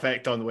some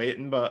effect on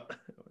waiting, but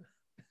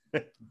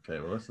okay.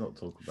 Well, let's not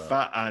talk about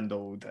fat and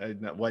old.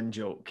 One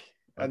joke.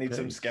 I need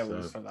some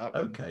skills for that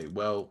one. Okay,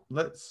 well,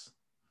 let's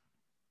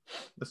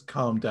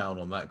calm down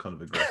on that kind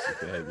of aggressive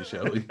behavior,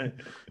 shall we?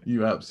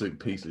 You absolute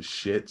piece of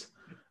shit.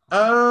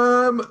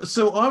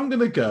 So I'm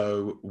gonna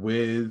go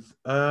with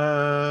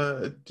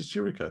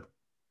Chirico.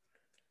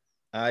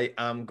 I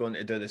am going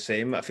to do the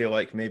same. I feel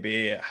like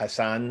maybe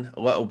Hassan a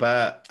little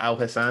bit, Al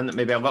Hassan,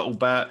 maybe a little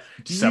bit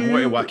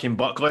similar to Joaquin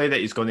Buckley, that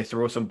he's going to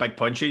throw some big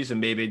punches and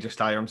maybe just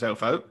tire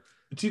himself out.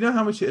 Do you know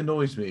how much it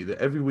annoys me that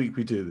every week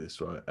we do this,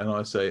 right? And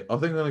I say, I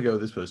think I'm going to go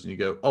with this person. You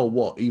go, oh,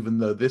 what? Even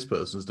though this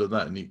person's done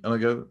that? And I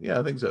go, yeah,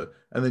 I think so.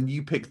 And then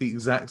you pick the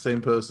exact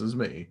same person as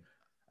me.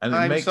 And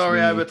I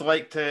would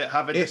like to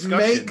have a discussion. It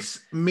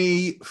makes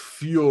me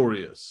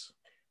furious.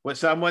 What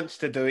Sam wants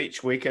to do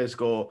each week is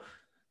go,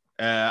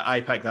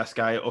 I pick this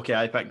guy. Okay,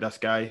 I pick this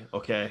guy.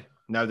 Okay,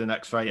 now the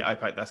next fight, I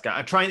pick this guy.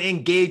 I'm trying to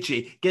engage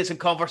you, get some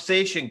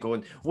conversation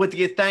going. What do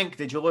you think?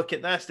 Did you look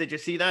at this? Did you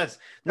see this?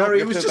 No,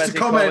 it was just a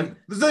comment.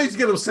 There's no need to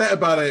get upset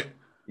about it.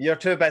 You're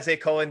too busy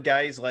calling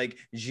guys like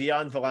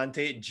Gian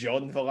Vellante,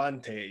 John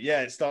Vellante.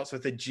 Yeah, it starts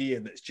with a G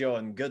and it's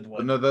John. Good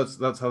one. But no,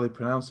 that's how they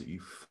pronounce it, you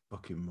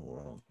fucking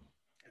moron.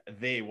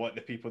 They want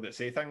the people that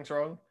say things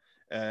wrong.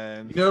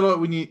 Like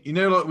when you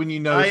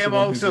know. I am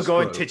also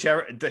going to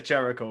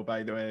Chirico,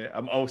 by the way.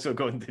 I'm also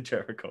going to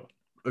Chirico.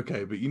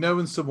 Okay, but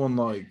when someone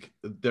like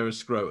they're a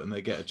scrote and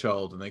they get a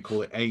child and they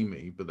call it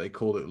Amy, but they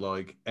call it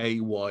like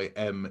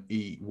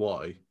Aymey,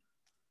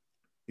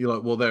 you're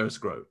like, well, they're a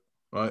scrote,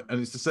 right? And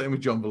it's the same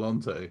with John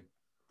Vellante.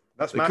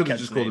 That's they my could have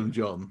kid's just name. called him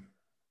John.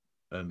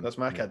 And that's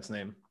my kid's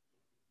name.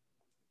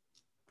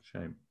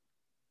 Shame.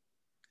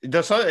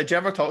 Did you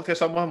ever talk to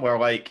someone where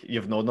like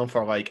you've known them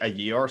for like a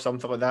year or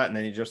something like that, and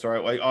then you just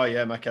are like, oh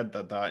yeah, my kid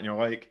did that, and you're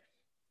like,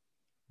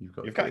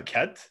 you've got a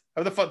kid?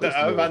 How the fuck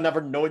have I never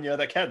known you had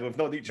a kid? We've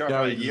known each other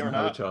for a year and a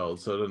half. A child,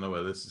 so I don't know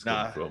where this is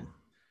coming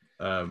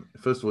from.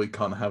 First of all, he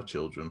can't have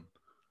children.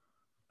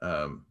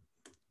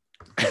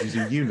 He's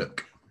a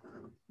eunuch.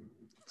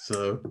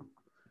 So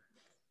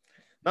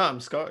no,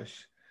 I'm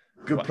Scottish.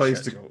 Good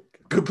place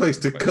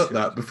to cut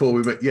that before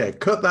we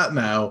make cut that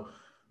now.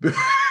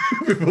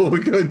 Before we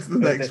go into the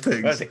next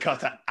thing. I have to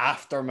cut it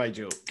after my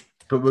joke.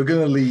 But we're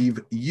gonna leave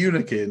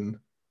eunuch in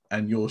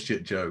and your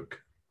shit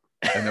joke.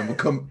 And then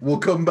we'll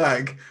come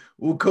back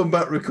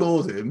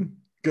recording,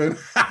 go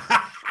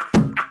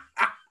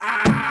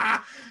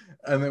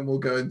and then we'll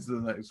go into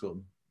the next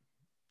one.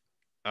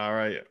 All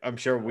right. I'm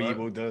sure we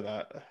will do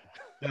that.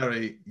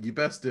 Gary, you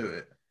best do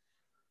it.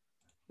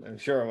 I'm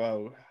sure I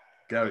will.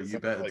 Gary, you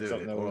better do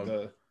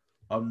it.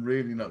 I'm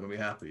really not gonna be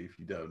happy if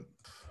you don't.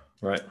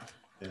 Right.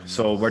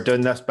 So we're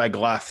doing this big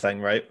laugh thing,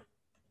 right?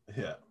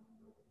 Yeah.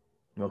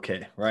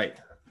 Okay, right.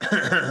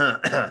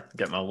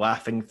 Get my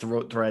laughing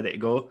throat ready to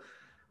go.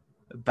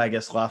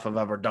 Biggest laugh I've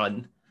ever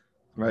done.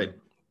 Right.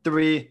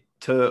 3,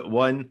 2,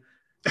 1.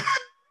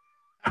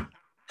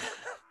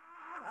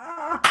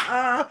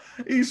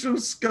 He's from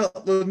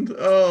Scotland.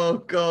 Oh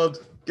God,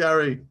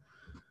 Gary.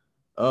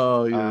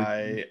 Oh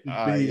yeah.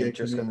 I'm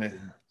just gonna.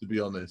 To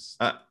be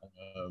honest.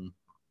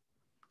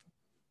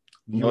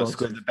 What's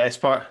going to be the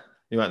best part?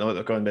 You might know what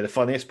they're going to be the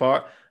funniest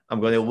part.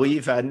 I'm going to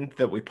leave in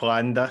that we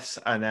planned this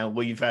and then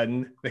leave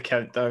in the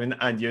countdown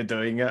and you're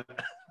doing it.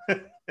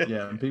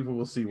 Yeah, and people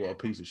will see what a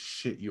piece of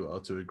shit you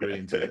are to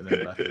agreeing to it and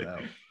then laughing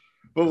out.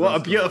 But what a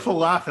beautiful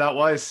laugh that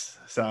was,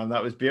 Sam.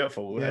 That was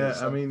beautiful. Yeah,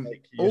 I mean,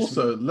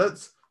 also, the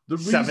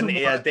reason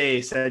 70 a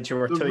day since you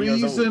were 2 years old.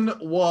 The reason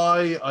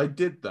why I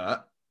did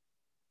that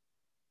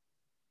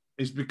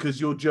is because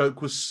your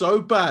joke was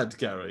so bad,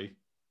 Gary.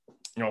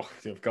 Oh,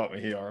 you've got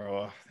me here.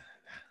 Oh.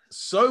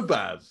 So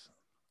bad.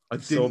 I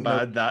didn't So know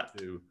bad that. what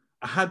to do.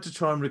 I had to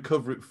try and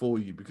recover it for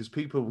you because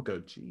people will go,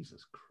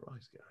 Jesus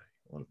Christ, Gary,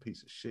 what a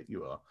piece of shit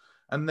you are.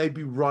 And they'd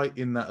be right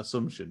in that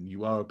assumption.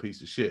 You are a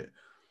piece of shit.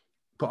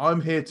 But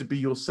I'm here to be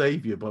your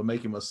savior by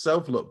making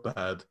myself look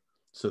bad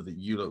so that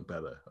you look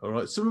better. All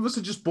right. Some of us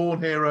are just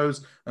born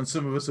heroes and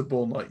some of us are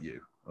born like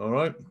you. All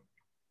right.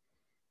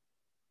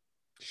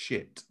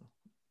 Shit.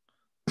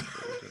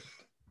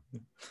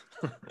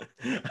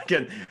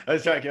 Again, I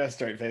was trying to get a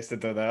straight face to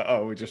do that.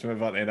 Oh, we just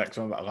move on to the next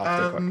one, but I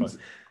laughed too quickly.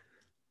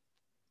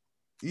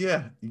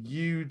 Yeah,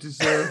 you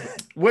deserve.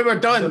 We were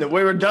done.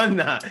 We were done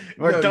that.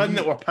 We're done you...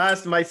 that. We're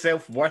past my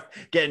self-worth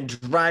getting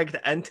dragged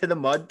into the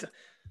mud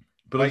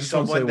by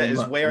someone that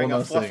is wearing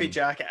a fluffy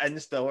jacket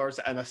indoors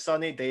in a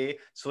sunny day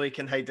so he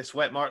can hide the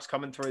sweat marks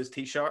coming through his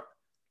t-shirt.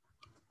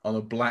 On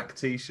a black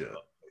t-shirt?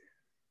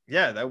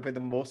 Yeah, that would be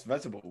the most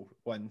visible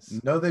ones.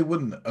 No, they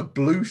wouldn't. A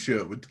blue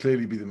shirt would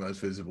clearly be the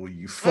most visible,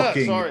 you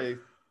fucking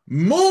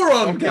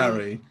moron,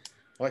 Gary.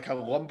 Like a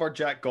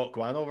lumberjack got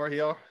Gwan over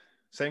here.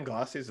 Same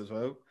glasses as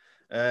well.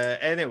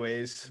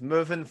 Anyways,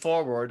 moving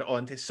forward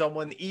on to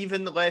someone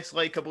even less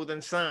likable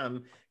than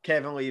Sam,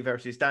 Kevin Lee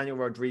versus Daniel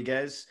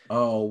Rodriguez.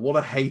 Oh, what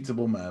a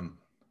hateable man.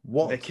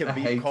 What the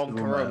Khabib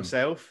conqueror man.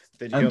 Himself.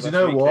 Did you and hear do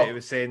you know what? He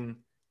was saying...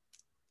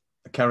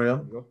 Carry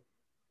on.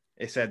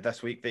 He said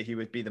this week that he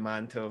would be the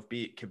man to have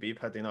beat Khabib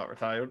had he not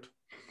retired.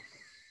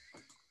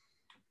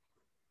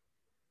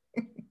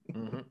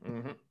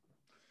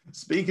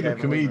 Speaking of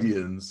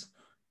comedians,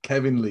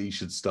 Kevin Lee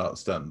should start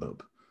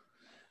stand-up.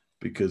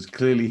 Because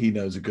clearly he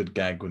knows a good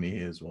gag when he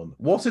hears one.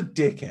 What a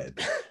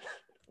dickhead.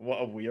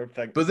 What a weird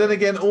thing. But then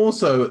again,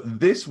 also,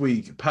 this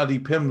week, Paddy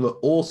Pimblett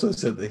also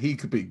said that he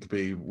could beat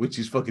Khabib, which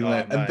is fucking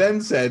lame. And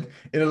then said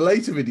in a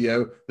later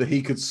video that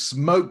he could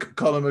smoke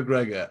Conor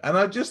McGregor. And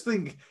I just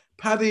think,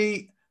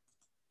 Paddy,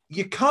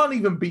 you can't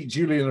even beat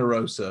Julian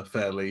Erosa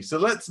fairly. So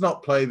let's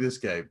not play this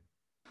game.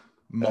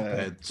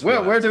 Mophead.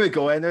 Where do we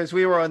go? Anyways,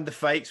 we were on the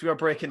fights. We were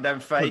breaking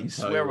down fights.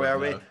 Where were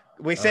we?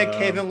 We said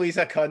Kevin Lee's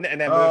a cunt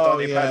and then moved on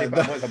to Paddy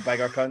Pimblett's a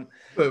bigger cunt.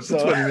 For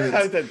 20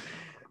 minutes.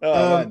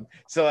 Man.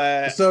 So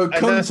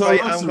cunt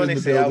right, I'm going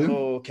to say I'll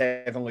go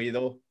Kevin Lee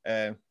though.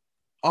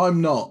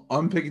 I'm not.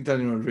 I'm picking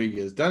Daniel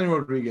Rodriguez. Daniel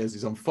Rodriguez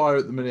is on fire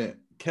at the minute.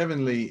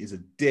 Kevin Lee is a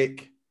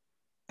dick.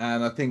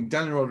 And I think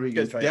Daniel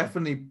Rodriguez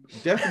definitely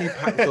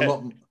packs a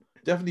lot.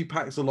 Definitely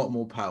packs a lot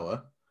more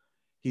power.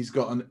 He's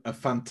got a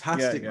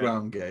fantastic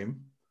ground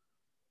game.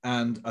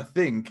 And I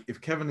think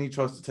if Kevin Lee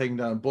tries to take him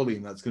down and bully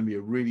him, that's going to be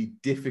a really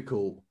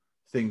difficult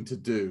thing to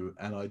do.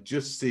 And I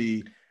just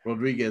see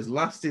Rodriguez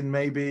lasting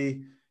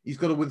maybe. He's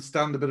got to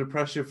withstand a bit of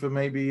pressure for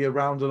maybe a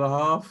round and a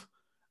half.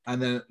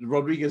 And then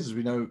Rodriguez, as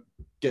we know,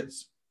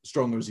 gets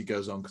stronger as he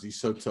goes on because he's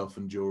so tough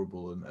and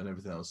durable and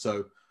everything else.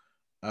 So,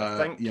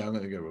 I'm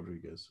going to go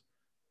Rodriguez.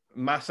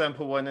 My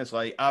simple one is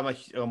like,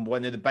 I'm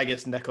one of the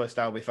biggest Nicolas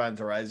Dalby fans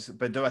there is.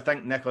 But do I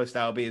think Nicolas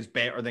Dalby is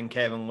better than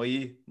Kevin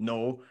Lee?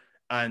 No.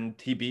 And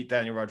he beat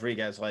Daniel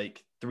Rodriguez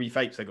like 3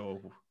 fights ago.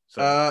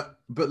 So,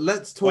 but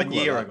let's talk 1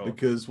 year ago.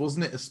 Because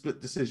wasn't it a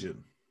split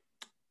decision?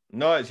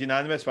 No, it's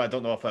unanimous, but I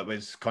don't know if it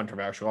was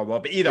controversial or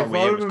what. But either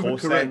way, it was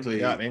close correctly, then.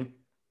 You know what I mean?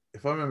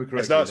 If I remember correctly,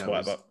 it's not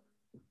split, but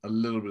a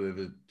little bit of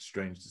a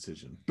strange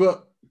decision.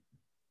 But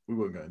we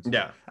won't go into it.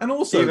 Yeah. And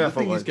also, the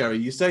thing is, Gary,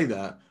 you say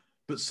that,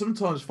 but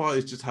sometimes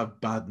fighters just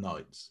have bad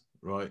nights,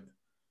 right?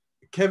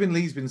 Kevin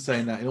Lee's been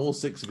saying that in all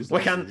 6 of his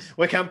losses.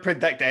 We can't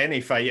predict any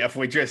fight if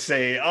we just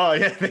say, oh,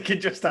 yeah, they can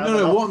just have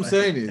No, what I'm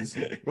saying is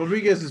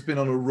Rodriguez has been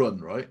on a run,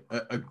 right?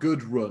 A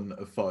good run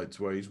of fights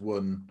where he's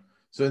won.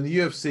 So in the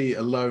UFC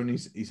alone,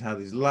 he's had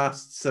his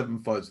last 7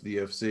 fights with the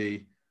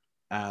UFC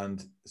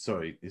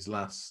his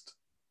last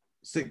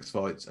 6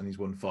 fights and he's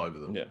won 5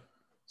 of them. Yeah.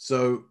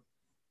 So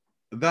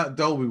that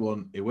Dolby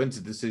one, it went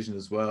to decision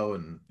as well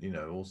and,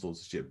 all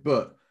sorts of shit.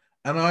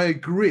 And I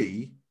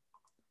agree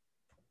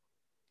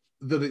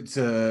that it's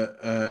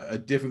a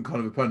different kind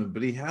of opponent,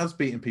 but he has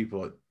beaten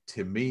people like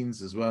Tim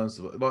Means as well. And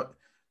stuff. Like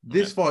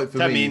this fight for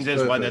Tim me Means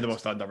is one of the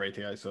most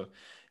underrated guys. So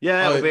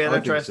yeah, it'll be an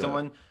interesting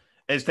one.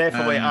 It's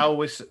definitely.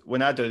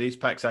 When I do these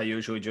picks, I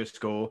usually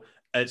just go.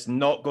 It's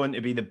not going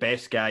to be the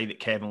best guy that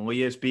Kevin Lee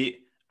has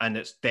beat, and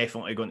it's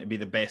definitely going to be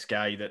the best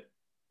guy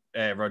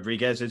that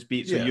Rodriguez has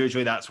beat. So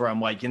usually that's where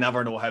I'm like, you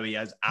never know how he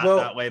is at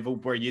that level,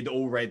 where you'd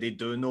already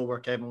do know where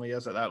Kevin Lee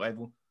is at that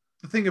level.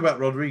 The thing about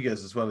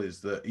Rodriguez as well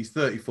is that he's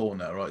 34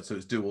 now, right? So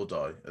it's do or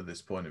die at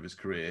this point of his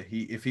career.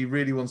 If he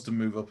really wants to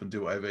move up and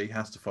do whatever, he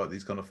has to fight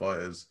these kind of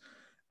fighters.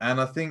 And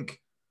I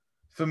think,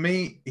 for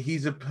me,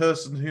 he's a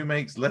person who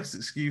makes less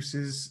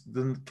excuses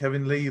than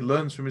Kevin Lee,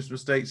 learns from his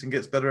mistakes and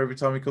gets better every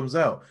time he comes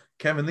out.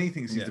 Kevin Lee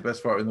thinks he's the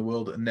best fighter in the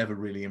world and never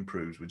really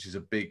improves, which is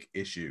a big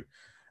issue.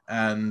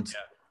 And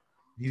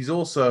he's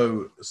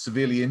also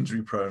severely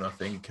injury prone, I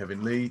think,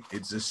 Kevin Lee.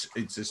 It's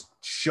a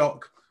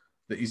shock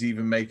that he's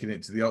even making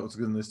it to the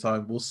octagon this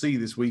time. We'll see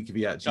this week if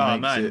he actually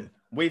makes it.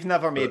 We've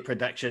never made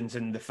predictions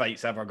and the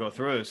fights ever go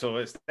through, so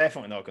it's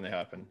definitely not going to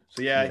happen.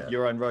 So yeah,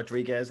 you're on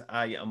Rodriguez.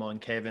 I am on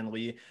Kevin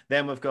Lee.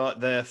 Then we've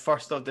got the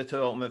first of the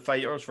two Ultimate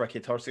Fighters,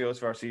 Ricky Turcios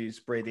versus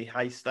Brady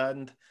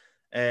Highstand.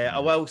 I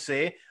will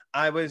say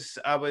I was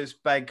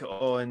big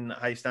on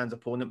Highstand's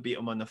opponent, beat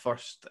him on the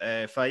first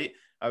fight.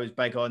 I was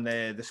big on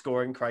the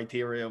scoring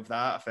criteria of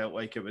that. I felt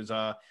like it was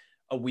a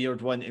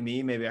weird one to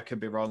me. Maybe I could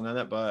be wrong on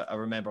it, but I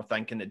remember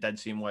thinking it did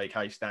seem like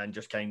Highstand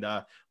just kind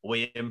of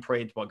lay and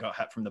prayed but got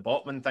hit from the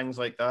bottom and things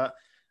like that.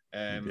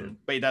 But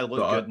he did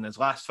look good in his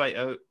last fight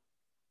out.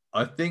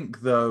 I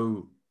think,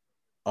 though,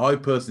 I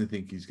personally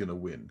think he's going to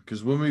win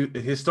because when we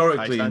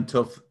historically in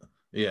tough,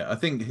 I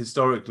think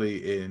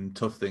historically in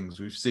tough things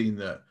we've seen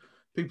that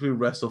people who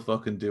wrestle,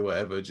 fucking do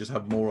whatever, just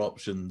have more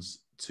options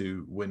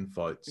to win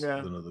fights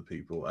than other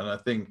people. And I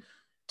think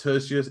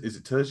Turcios, is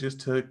it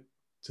Turcios?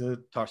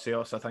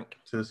 Turcios, I think.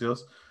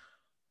 Turcios.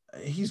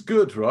 He's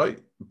good, right?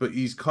 But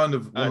he's kind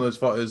of one of those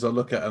fighters I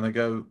look at and I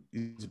go,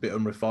 he's a bit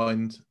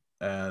unrefined.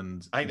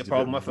 And I think the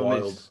problem with him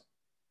is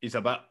he's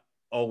a bit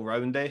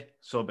all-roundy.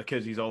 So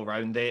because he's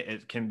all-roundy,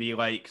 it can be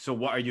like, so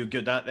what are you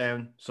good at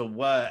then? So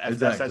what if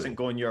this isn't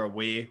going your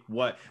way?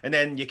 What? And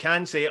then you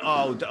can say,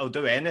 oh, I'll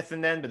do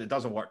anything then, but it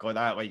doesn't work like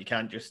that. Like you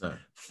can't just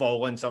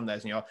fall in something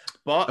that's,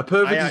 But a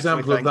perfect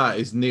example of that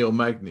is Neil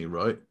Magny,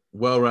 right?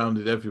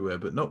 Well-rounded everywhere,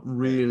 but not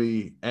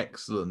really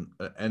excellent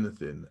at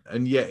anything.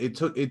 And yet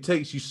it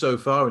takes you so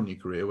far in your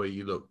career where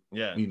you look,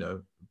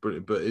 brilliant.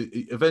 But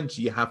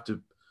eventually you have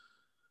to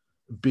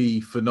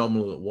be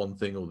phenomenal at one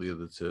thing or the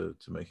other to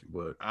make it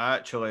work.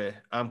 Actually,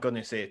 I'm going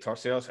to say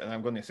Turcios, and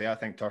I'm going to say I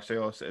think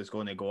Turcios is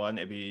going to go on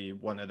to be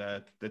one of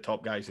the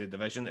top guys in the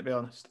division, to be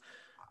honest.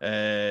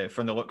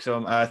 From the looks of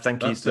him, I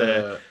think he's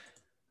the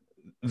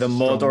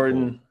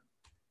modern...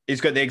 He's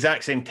got the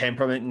exact same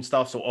temperament and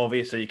stuff, so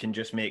obviously you can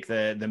just make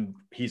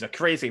he's a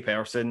crazy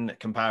person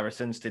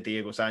comparisons to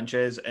Diego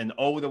Sanchez in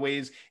all the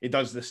ways. He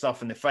does the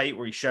stuff in the fight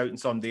where he's shouting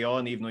somebody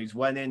on, even though he's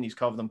winning, he's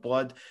covered in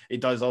blood. He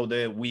does all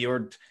the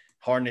weird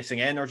harnessing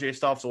energy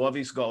stuff, so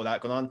obviously got all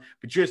that going on.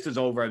 But just his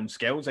all-round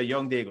skills, a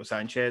young Diego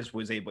Sanchez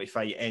was able to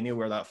fight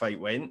anywhere that fight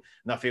went,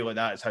 and I feel like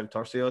that is how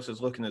Turcios is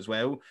looking as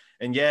well.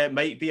 And yeah, it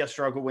might be a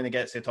struggle when he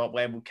gets to the top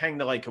level,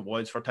 kind of like it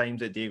was for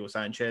times at Diego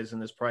Sanchez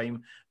in his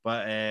prime,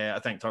 but I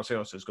think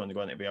Turcios is going to go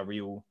on to be a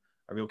real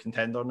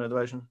contender in the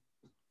division.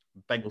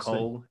 Big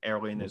call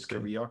early in his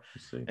career.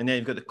 And then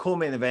you've got the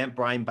co-main event,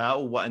 Brian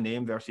Battle, what a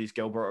name, versus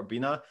Gilbert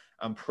Urbina.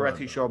 I'm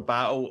pretty sure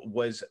Battle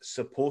was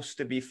supposed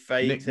to be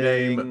fighting...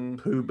 Nickname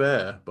Pooh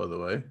Bear, by the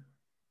way.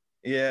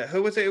 Yeah,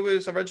 who was it who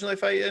was originally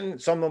fighting?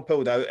 Someone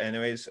pulled out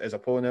anyways. His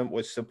opponent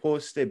was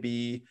supposed to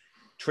be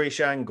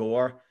Trayshan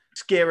Gore.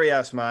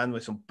 Scary-ass man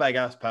with some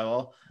big-ass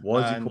power.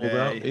 Why is he pulled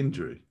out?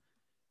 Injury?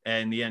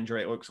 And the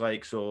injury, it looks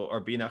like. So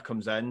Urbina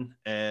comes in.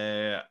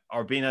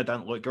 Urbina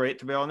didn't look great,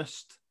 to be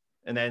honest,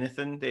 in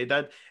anything that he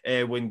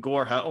did. When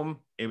Gore hit him,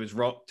 he was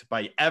rocked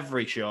by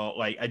every shot,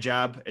 like a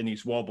jab, and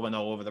he's wobbling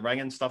all over the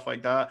ring and stuff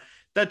like that.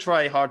 Did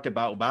try hard to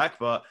battle back,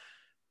 but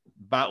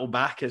battle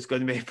back is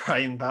going to be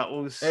Brian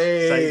Battle's side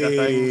of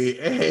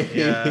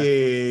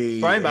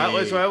things. Brian Battle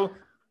as well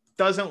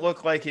doesn't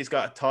look like he's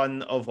got a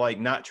ton of like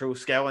natural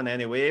skill in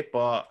any way,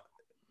 but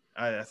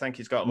I think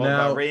he's got a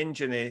lot of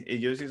range and he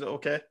uses it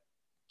okay.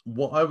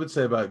 What I would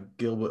say about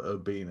Gilbert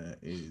Urbina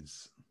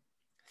is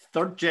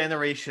third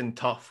generation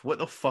tough. What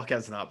the fuck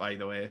is that, by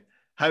the way?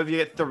 How have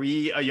you got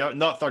three,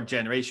 not third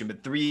generation,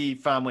 but three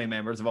family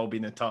members have all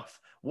been a tough?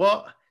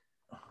 What?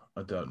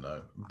 I don't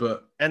know.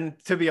 And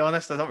to be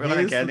honest, I don't really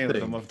think any of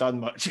them have done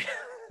much.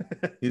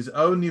 His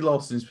only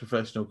loss in his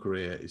professional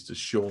career is to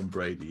Sean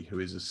Brady, who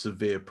is a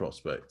severe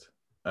prospect.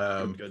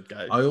 Good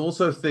guy. I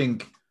also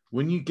think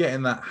when you get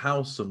in that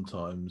house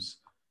sometimes,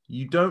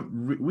 you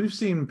don't... we've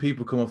seen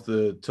people come off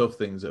the tough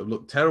things that have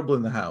looked terrible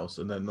in the house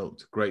and then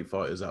looked great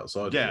fighters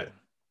outside of it.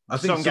 I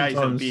think some guys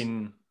have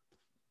been...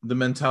 the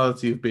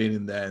mentality of being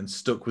in there and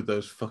stuck with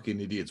those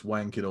fucking idiots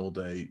wanking all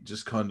day,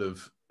 just kind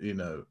of,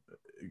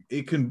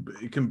 it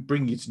can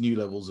bring you to new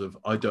levels of,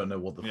 I don't know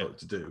what the fuck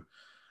to do.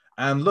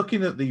 And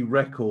looking at the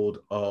record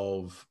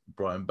of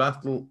Brian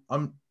Battle,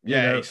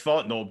 he's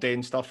fought nobody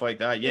and stuff like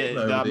that. Yeah,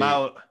 the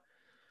amount.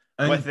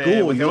 And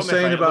Gore, you're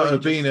saying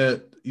about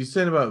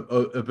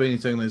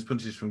Urbina, taking those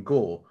punches from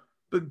Gore,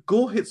 but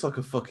Gore hits like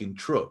a fucking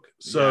truck.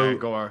 So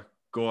Gore,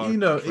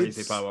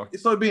 crazy power.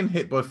 It's like being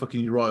hit by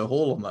fucking Uriah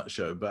Hall on that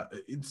show, but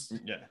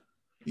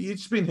you're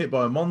just being hit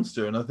by a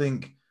monster. And I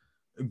think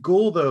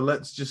Gore, though,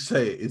 let's just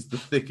say, is the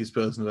thickest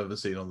person I've ever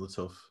seen on the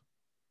tough.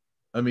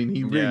 I mean,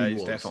 he really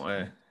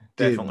was.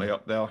 Definitely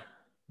up there.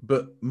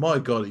 But my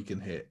God, he can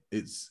hit.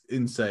 It's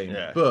insane.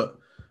 Yeah. But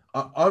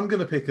I'm going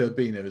to pick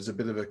Urbina as a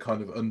bit of a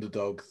kind of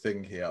underdog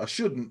thing here. I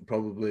shouldn't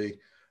probably,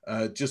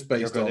 just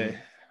based on,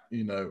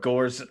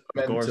 Gore's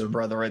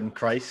brother in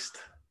Christ.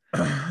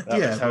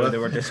 That's how they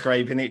were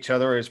describing each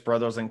other as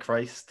brothers in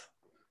Christ.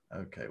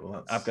 Okay,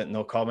 well, I've got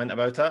no comment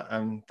about it.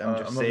 I'm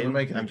just saying.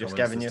 I'm just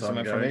giving you some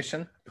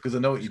information because I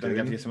know what you're doing.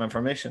 Give you some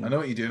information. I know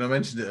what you're doing. I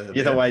mentioned it earlier.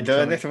 You don't want to do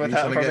anything with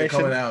that information. Get a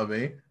comment out of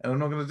me, and I'm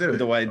not going to do it.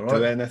 Do I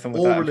do anything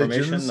with that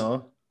information?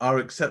 No. are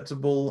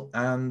acceptable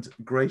and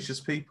gracious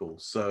people.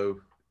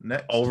 So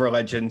next. All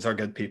religions are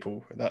good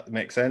people. That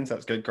makes sense.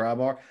 That's good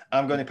grammar.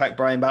 I'm going to pick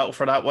Brian Battle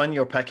for that one.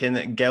 You're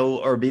picking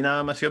Gil Urbina,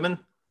 I'm assuming.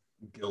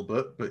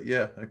 Gilbert, but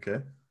yeah,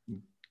 okay.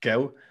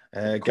 Gil.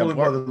 Call him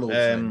by the Lord's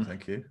name,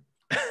 thank you.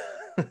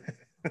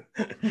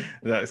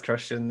 That is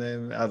Christian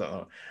name. I don't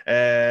know.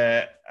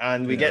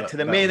 And we get to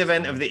the main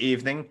event of the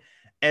evening.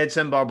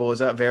 Edson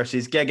Barboza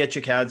versus Giga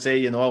Chikadze.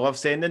 You know, I love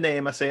saying the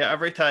name. I say it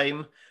every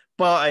time.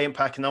 But I ain't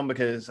picking him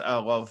because I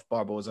love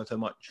Barboza too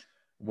much.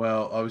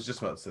 Well, I was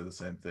just about to say the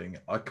same thing.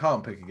 I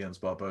can't pick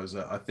against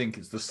Barboza. I think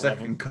it's the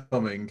second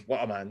coming.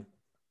 What a man.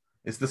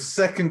 It's the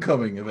second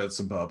coming of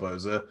Edson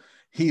Barboza.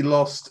 He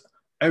lost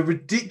a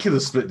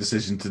ridiculous split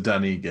decision to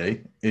Dan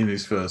Ige in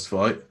his first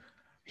fight.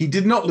 He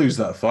did not lose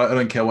that fight. I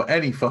don't care what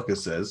any fucker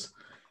says.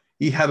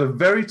 He had a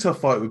very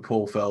tough fight with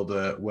Paul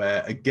Felder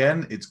where,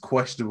 again, it's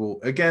questionable.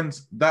 Again,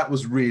 that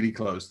was really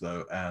close,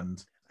 though.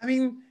 And I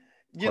mean,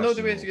 you know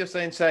the way you're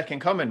saying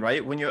second coming,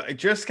 right? When you're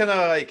just kind of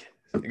like,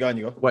 go on,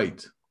 you go.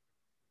 Wait.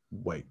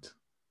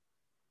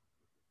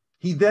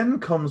 He then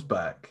comes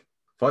back,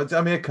 fights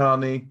Amir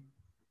Khani.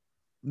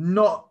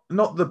 Not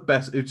the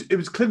best. It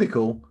was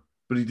clinical,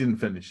 but he didn't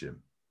finish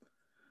him.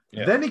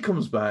 Yeah. Then he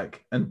comes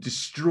back and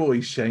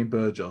destroys Shane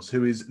Burgos,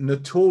 who is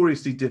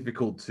notoriously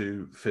difficult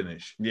to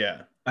finish.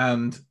 Yeah.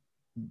 And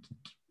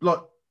like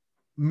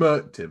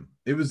murked him.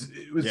 It was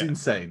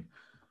insane.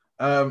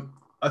 I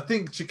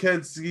think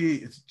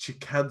Chikadze,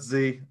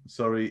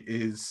 sorry,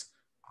 is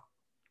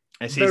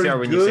it's easier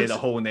when you say the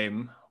whole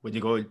name. When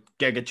you go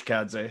Giga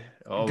Chikadze.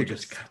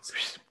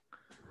 Chikadze.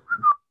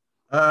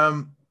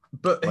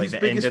 But like his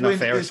biggest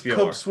win is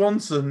Cub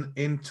Swanson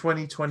in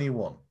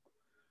 2021.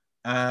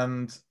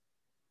 And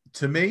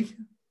to me,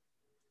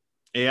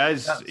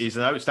 he's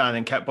an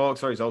outstanding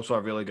kickboxer. He's also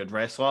a really good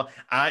wrestler.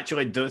 I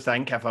actually do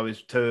think if I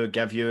was to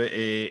give you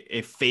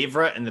a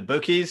favourite in the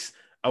bookies,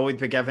 I would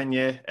be giving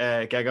you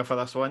Giga for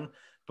this one.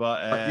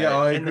 But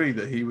I agree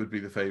that he would be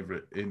the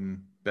favourite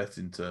in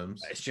betting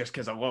terms. It's just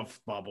because I love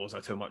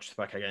Barboza too much to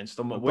pick against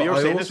him. What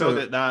you're saying is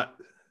that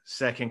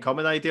second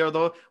coming idea,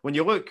 though, when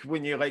you look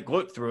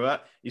through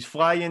it, he's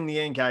flying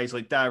near guys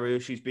like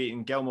Dariush. He's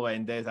beating Gil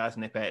Melendez,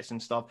 Anthony Pettis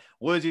and stuff.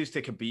 Loses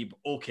to Khabib.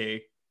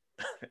 Okay.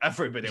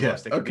 Everybody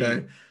lost to Khabib.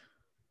 Okay.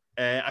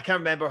 I can't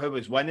remember who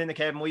was winning the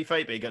Kevin Lee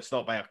fight, but he got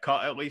stopped by a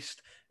cut at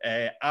least.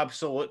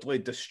 Absolutely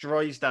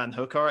destroys Dan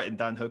Hooker, and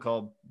Dan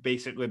Hooker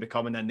basically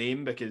becoming a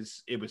name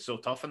because he was so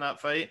tough in that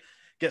fight.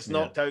 Gets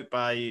knocked out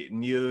by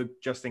new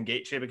Justin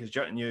Gaethje because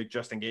new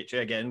Justin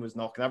Gaethje again was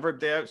knocking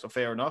everybody out, so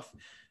fair enough.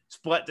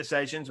 Split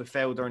decisions with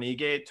Felder and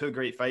Ige, two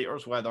great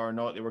fighters, whether or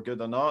not they were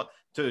good or not,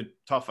 two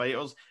tough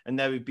fighters, and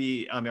now would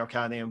be Amir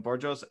Khani and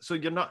Burgos. So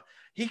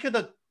he could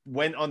have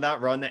went on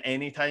that run at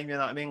any time, you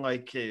know what I mean?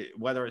 Like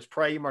whether it's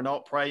prime or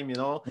not prime, you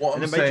know. What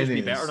and I'm it might saying just be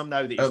is, better than him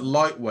now that at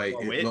lightweight,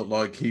 it looked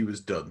like he was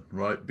done,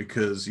 right?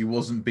 Because he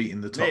wasn't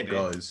beating the top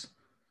guys.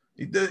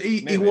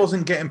 He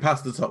wasn't getting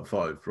past the top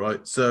five,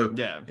 right? So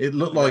it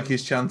looked like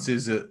his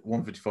chances at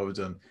 155 were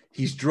done.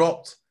 He's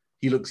dropped.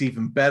 He looks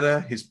even better.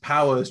 His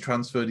power has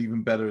transferred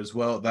even better as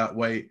well at that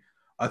weight.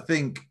 I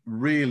think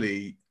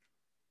really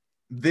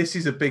this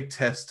is a big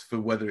test for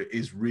whether it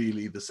is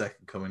really the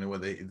second coming or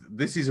whether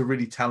this is a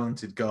really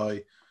talented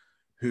guy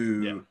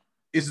who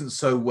isn't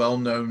so well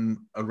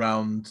known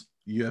around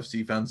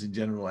UFC fans in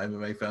general,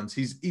 MMA fans.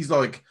 He's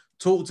like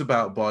talked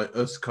about by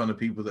us kind of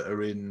people that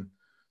are in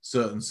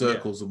certain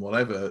circles and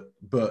whatever,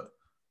 but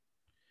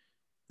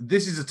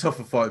this is a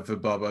tougher fight for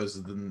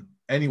Barboza than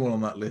anyone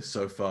on that list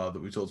so far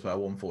that we talked about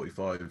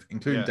 145,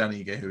 including Dan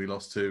Ige, who he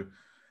lost to.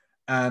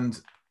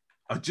 And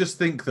I just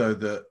think, though,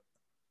 that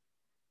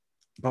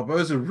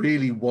Barboza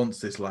really wants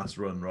this last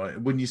run, right?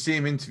 When you see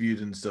him interviewed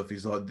and stuff,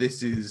 he's like,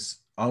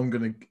 I'm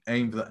going to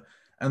aim for that.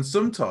 And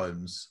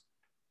sometimes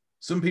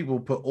some people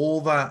put all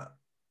that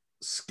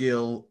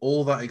skill,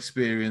 all that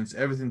experience,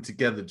 everything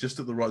together just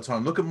at the right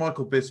time. Look at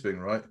Michael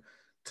Bisping, right?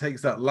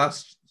 Takes that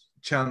last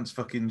chance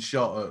fucking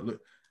shot at,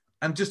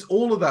 and just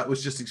all of that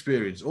was just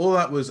experience. All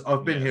that was,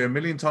 I've been here a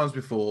million times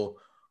before.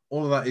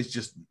 All of that is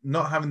just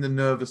not having the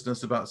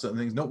nervousness about certain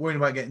things, not worrying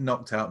about getting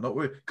knocked out, not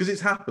worrying, because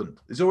it's happened.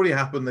 It's already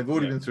happened. They've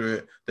already been through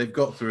it. They've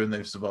got through and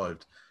they've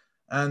survived.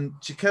 And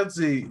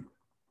Chikadze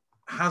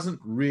hasn't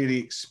really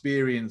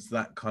experienced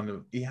that kind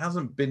of, he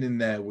hasn't been in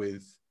there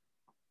with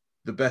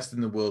the best in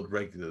the world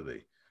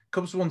regularly.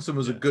 Cub Swanson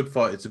was a good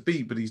fighter to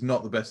beat, but he's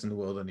not the best in the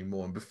world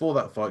anymore. And before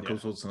that fight, Cub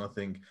Swanson, I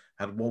think,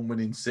 had one win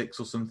in 6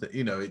 or something.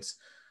 You know,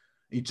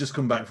 he'd just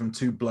come back from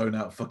 2 blown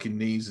out fucking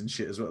knees and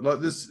shit as well. Like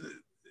this,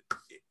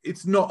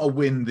 it's not a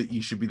win that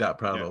you should be that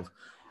proud of.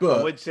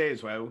 But I would say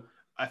as well,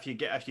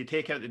 if you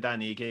take out the Dan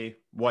Ige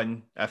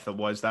one, if there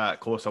was that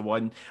closer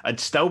one,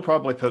 I'd still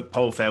probably put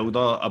Paul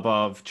Felder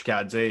above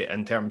Chikadze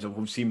in terms of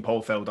we've seen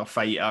Paul Felder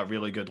fight at a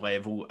really good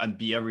level and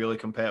be a really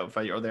competitive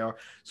fighter there.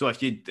 So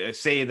if you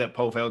say that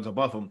Paul Felder's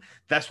above him,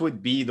 this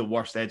would be the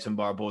worst Edson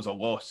Barboza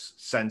loss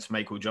since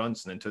Michael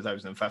Johnson in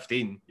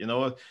 2015. You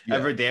know,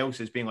 everybody else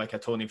has been like a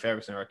Tony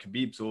Ferguson or a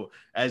Khabib. So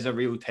as a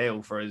real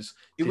tell for us,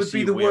 it would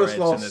be the worst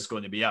loss. Is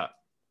going to be at.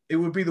 it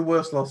would be the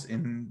worst loss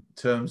in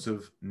terms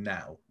of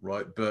now,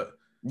 right? But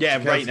yeah,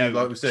 Chikadze, right now,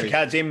 like we say,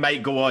 Chikadze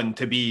might go on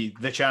to be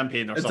the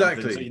champion or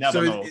something. So you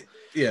never know.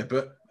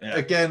 But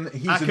again,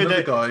 he's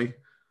another guy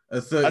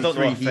at 33. I don't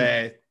know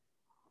if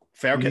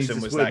Ferguson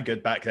was win. that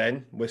good back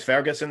then. Was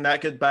Ferguson that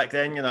good back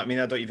then? You know what I mean?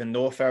 I don't even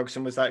know if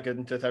Ferguson was that good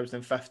in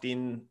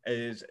 2015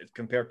 as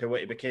compared to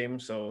what he became.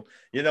 So,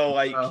 you know,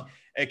 like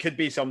it could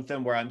be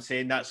something where I'm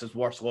saying that's his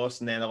worst loss,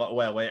 and then a little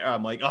while later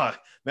I'm like,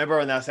 remember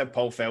when I said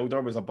Paul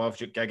Felder was above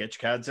Giga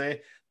Chikadze,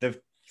 the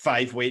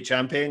 5-weight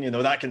champion? You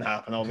know, that can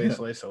happen,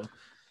 obviously. So,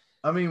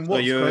 I mean,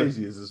 what's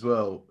crazy is as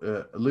well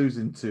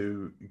losing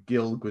to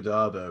Gil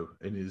Guardado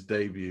in his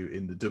debut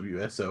in the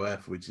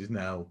WSOF, which is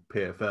now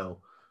PFL.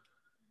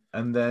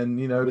 And then,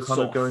 you know,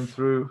 kind of going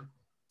through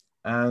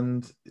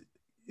and,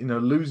 you know,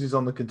 loses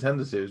on the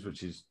Contender Series,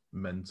 which is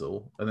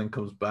mental, and then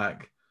comes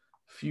back,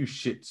 a few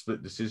shit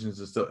split decisions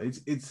and stuff.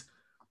 It's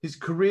his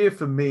career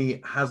for me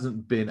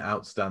hasn't been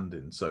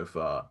outstanding so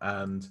far.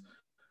 And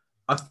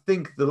I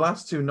think the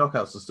last two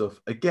knockouts and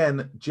stuff,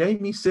 again,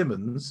 Jamie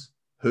Simmons,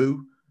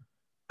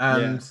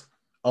 and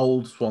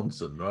Old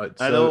Swanson, right?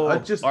 I know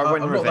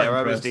Arwin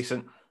Rivera was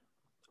decent.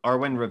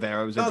 Arwin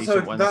Rivera was a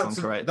decent win, if I'm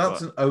correct.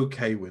 That's an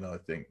okay win, I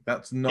think.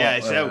 That's not...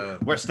 Yeah,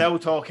 we're still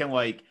talking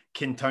like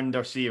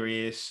Contender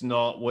Series,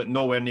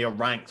 nowhere near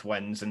ranked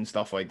wins and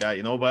stuff like that,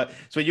 you know? But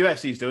it's what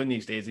UFC's doing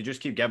these days. They just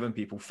keep giving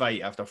people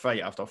fight after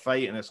fight after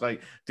fight. And it's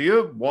like, do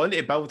you want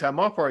to build him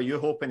up, or are you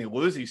hoping he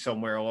loses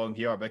somewhere along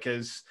here?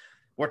 Because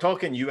we're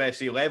talking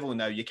UFC level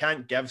now. You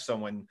can't give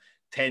someone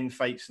 10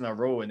 fights in a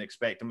row and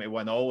expect them to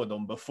win all of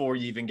them before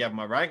you even give them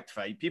a ranked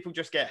fight. People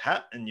just get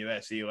hit in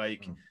UFC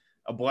like...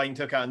 A blind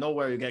hook out of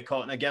nowhere, you get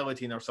caught in a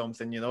guillotine or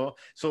something, you know.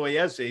 So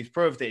he's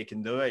proved that he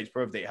can do it. He's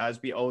proved that he has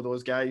beat all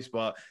those guys.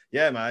 But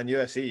yeah, man,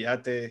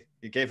 UFC,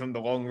 you gave him the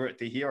long route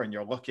to here, and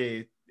you're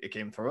lucky he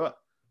came through it.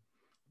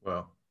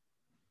 Well,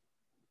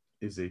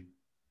 is he?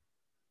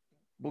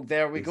 Well,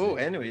 there we go.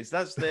 Anyways,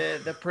 that's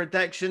the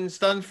predictions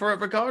done for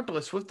it.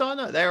 Regardless, we've done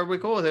it. There we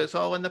go. It's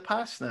all in the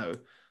past now.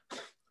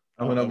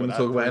 And we're not going to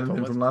talk about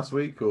anything from last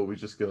week, or are we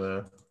just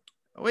gonna?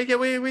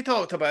 We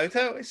talked about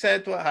it. We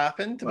said what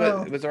happened.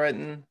 Well, was there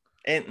anything?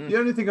 The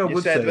only thing I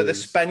would say with the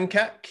spin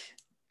kick.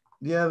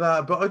 Yeah,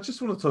 but I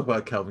just want to talk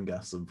about Kelvin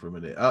Gastelum for a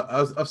minute.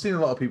 I've seen a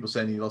lot of people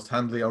saying he lost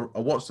handily. I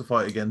watched the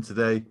fight again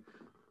today.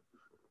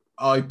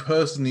 I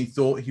personally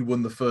thought he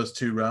won the first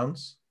 2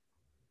 rounds.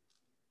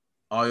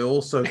 I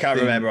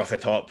can't remember off the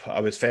top. I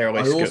was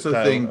fairly scooped out,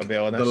 I'll be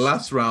honest. The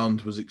last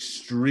round was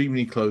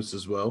extremely close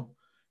as well.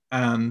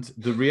 And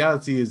the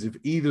reality is, if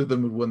either of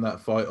them had won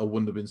that fight, I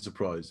wouldn't have been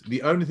surprised.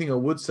 The only thing I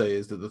would say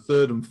is that the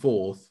third and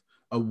fourth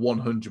are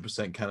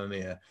 100%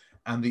 Cannonier.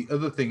 And the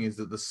other thing is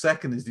that the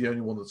second is the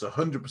only one that's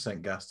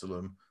 100%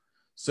 Gastelum.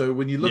 So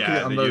when you look at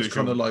it on those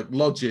kind of like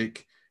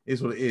logic,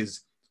 is what it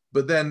is.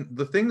 But then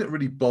the thing that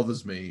really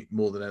bothers me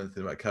more than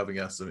anything about Kelvin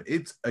Gastelum,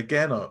 it's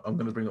again, I'm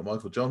going to bring up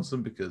Michael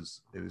Johnson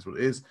because it is what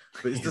it is.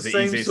 But it's the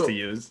same sort.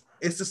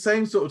 It's the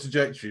same sort of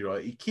trajectory,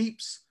 right? He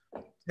keeps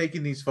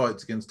taking these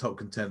fights against top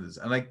contenders,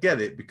 and I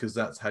get it because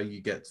that's how you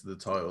get to the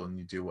title and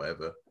you do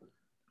whatever.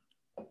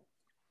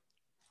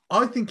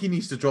 I think he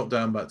needs to drop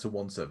down back to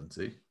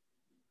 170.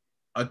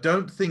 I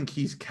don't think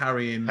he's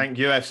carrying... I think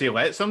UFC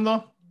lets him,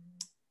 though.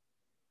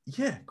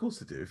 Yeah, of course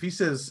they do. If he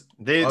says...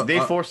 They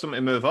forced him to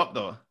move up,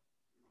 though.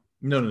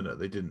 No,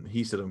 they didn't.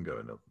 He said, I'm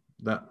going up.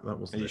 That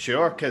wasn't... Are you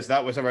sure? Because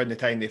that was around the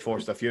time they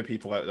forced a few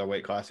people out of their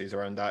weight classes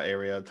around that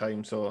area of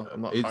time, so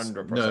I'm not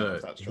 100%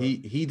 if that's true.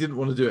 He didn't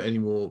want to do it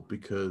anymore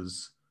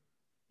because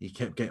he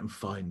kept getting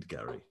fined,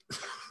 Gary.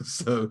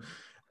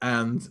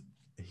 And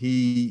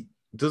he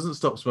doesn't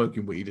stop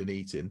smoking weed and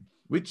eating,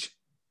 which...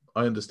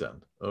 I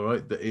understand, all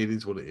right, that it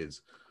is what it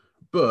is.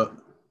 But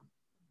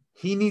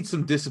he needs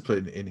some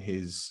discipline in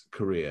his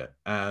career.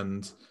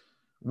 And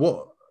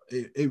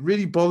it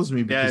really bothers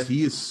me because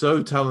he is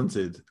so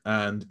talented.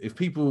 And if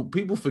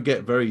people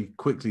forget very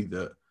quickly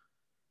that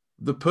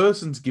the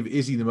person to give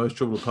Izzy the most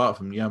trouble apart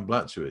from Jan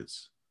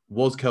Blachowicz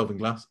was Kelvin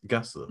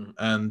Gastelum.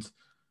 And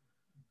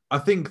I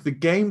think the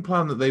game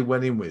plan that they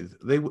went in with,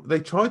 they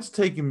tried to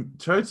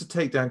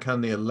take down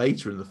Cannonier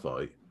later in the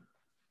fight,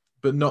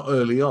 but not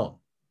early on.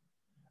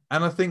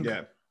 And I think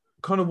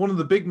kind of one of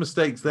the big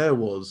mistakes there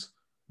was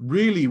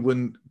really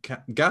when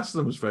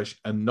Gastelum was fresh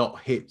and not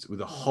hit with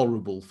a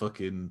horrible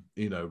fucking,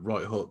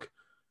 right hook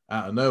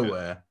out of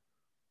nowhere.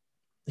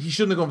 He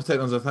shouldn't have gone for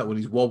takedowns like that when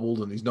he's wobbled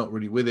and he's not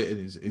really with it and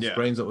his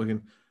brain's not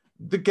working.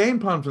 The game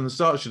plan from the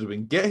start should have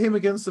been get him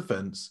against the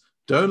fence,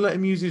 don't let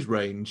him use his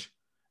range,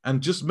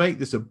 and just make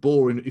this a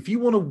boring... If you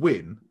want to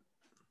win,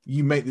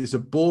 you make this a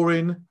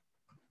boring...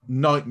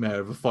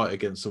 nightmare of a fight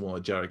against someone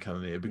like Jared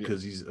Cannonier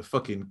because he's a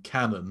fucking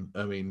cannon.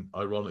 I mean,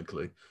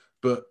 ironically,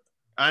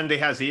 and he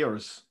has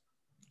ears.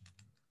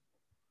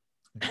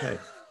 Okay.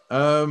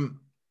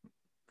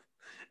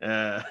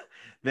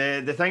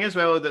 The thing as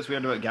well that's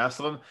weird about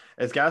Gastelum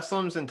is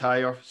Gastelum's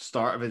entire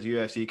start of his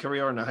UFC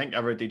career, and I think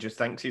everybody just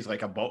thinks he's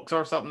like a boxer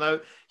or something now.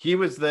 He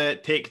was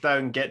the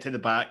takedown, get to the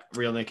back,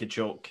 real naked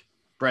choke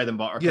bread and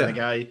butter kind of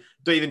guy.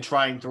 Don't even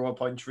try and throw a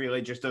punch,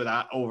 really. Just do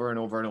that over and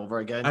over and over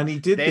again. And he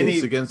did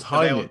this against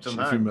Heinich, if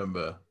you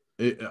remember.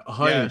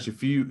 Heinich a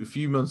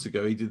few months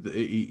ago,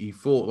 he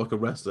fought like a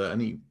wrestler,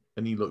 and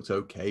he looked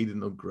okay. He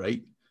didn't look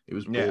great. It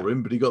was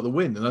boring, but he got the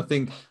win. And I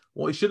think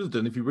what he should have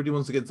done, if he really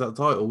wants to get to that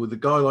title, with a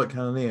guy like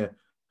Cannonier,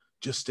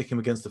 just stick him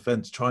against the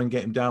fence, try and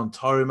get him down,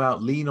 tire him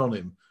out, lean on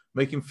him,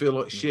 make him feel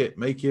like shit,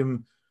 make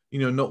him,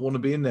 not want to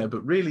be in there.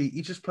 But really,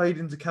 he just played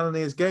into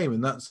Cannonier's game.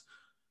 And that's,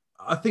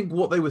 I think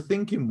what they were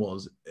thinking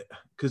was,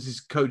 because his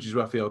coach is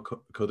Rafael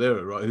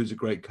Cordero, right, who's a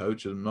great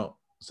coach, and I'm not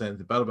saying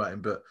anything bad about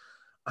him, but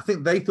I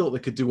think they thought they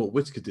could do what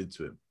Whittaker did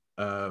to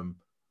him.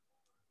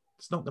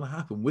 It's not going to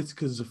happen.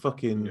 Whittaker's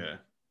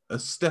a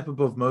step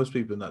above most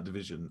people in that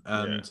division.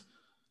 And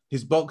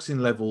his boxing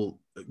level,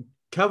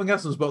 Kelvin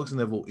Gastelum's boxing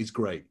level is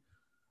great,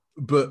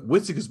 but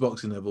Whittaker's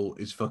boxing level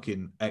is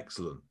fucking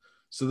excellent.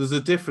 So there's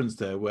a difference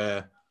there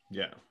where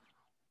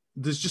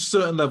there's just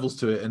certain levels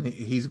to it, and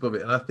he's above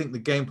it. And I think the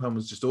game plan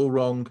was just all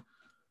wrong,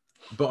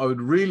 but I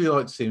would really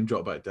like to see him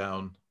drop back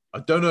down. I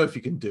don't know if he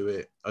can do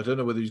it. I don't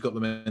know whether he's got the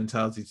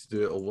mentality to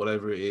do it or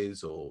whatever it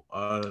is, or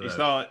I don't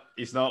know.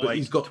 He's not like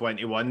he's got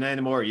 21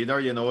 anymore either.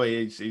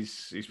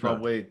 He's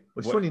probably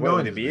he's 29.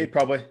 Would he be?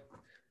 Probably.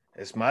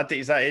 It's mad that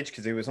he's that age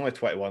because he was only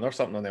 21 or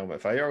something on the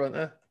Ultimate Fighter,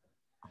 wasn't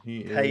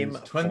he? Time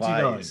is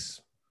 29.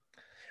 Flies.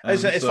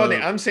 It's funny.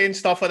 I'm saying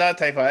stuff like that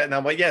type of it, and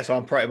I'm like, so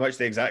I'm pretty much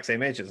the exact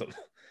same age as him.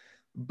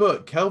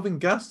 But Kelvin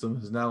Gastelum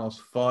has now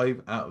lost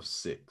 5 out of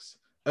 6.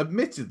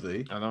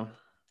 Admittedly, I know.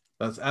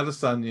 That's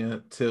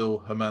Adesanya, Till,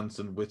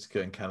 Hermanson, Whittaker,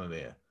 and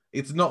Cannonier.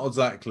 It's not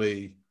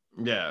exactly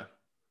a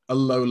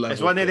low level.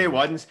 It's one of the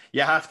ones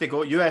you have to go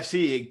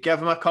UFC. Give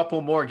him a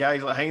couple more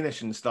guys like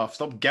Heinisch and stuff.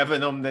 Stop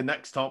giving him the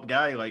next top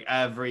guy like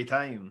every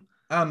time.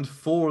 And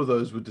 4 of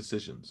those were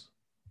decisions.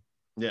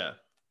 Yeah.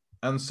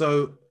 And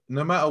so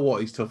no matter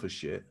what, he's tough as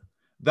shit.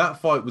 That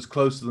fight was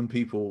closer than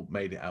people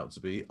made it out to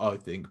be, I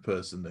think,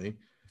 personally.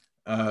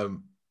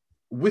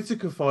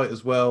 Whittaker fight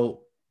as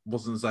well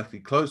wasn't exactly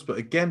close, but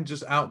again,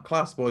 just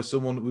outclassed by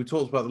someone. We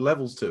talked about the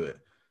levels to it.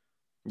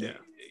 Yeah.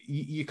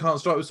 You can't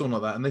strike with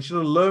someone like that. And they should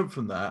have learned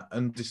from that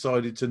and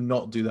decided to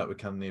not do that with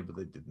Cannonier, but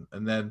they didn't.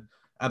 And then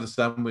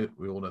Adesanya,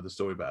 we all know the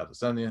story about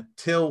Adesanya.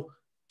 Till,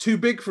 too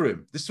big for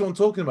him. This is what I'm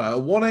talking about.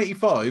 At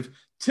 185,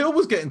 Till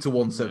was getting to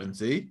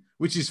 170,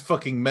 which is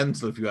fucking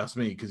mental if you ask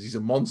me, because he's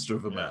a monster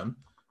of a man.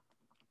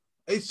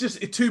 It's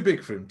just too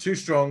big for him, too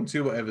strong,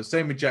 too whatever.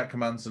 Same with Jack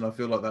Hermanson. I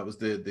feel like that was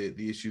the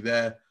issue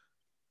there.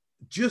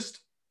 Just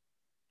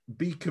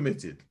be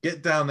committed.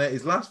 Get down there.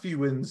 His last few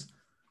wins,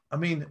 I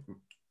mean,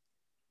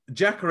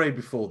 Jacare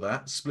before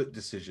that, split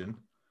decision.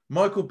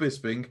 Michael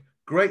Bisping,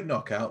 great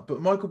knockout,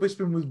 but Michael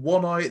Bisping with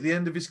one eye at the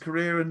end of his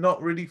career and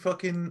not really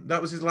fucking...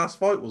 That was his last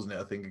fight, wasn't it,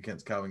 I think,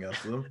 against Kelvin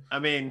Gastelum? I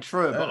mean,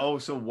 true, but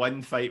also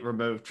one fight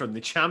removed from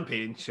the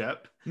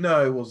championship.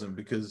 No, it wasn't,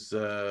 because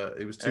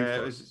it was 2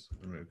 fights.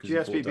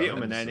 GSP beat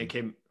him and then he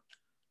came...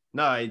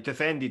 No, he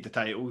defended the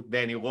title,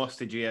 then he lost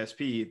to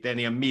GSP, then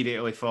he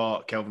immediately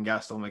fought Kelvin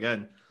Gastelum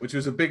again. Which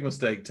was a big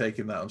mistake,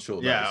 taking that on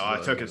short notice. Yeah,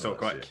 I took it so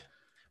quick. Year.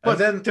 But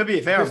then, to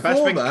be fair,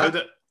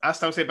 Bisping I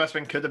still say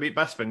Bisping could have beat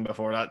Bisping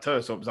before that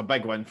too, so it was a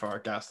big win for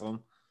Gastelum.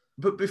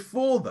 But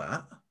before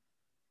that,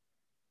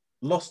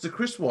 lost to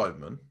Chris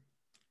Weidman,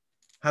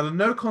 had a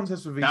no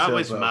contest with That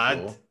was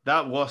mad.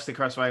 That loss to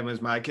Chris Weidman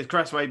was mad, because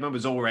Chris Weidman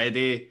was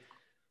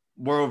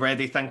we're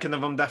already thinking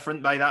of him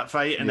different by that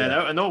fight, and then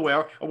out of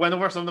nowhere, a win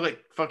over something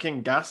like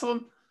fucking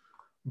Gastelum.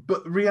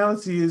 But the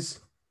reality is,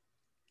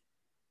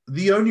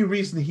 the only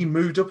reason he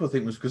moved up, I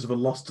think, was because of a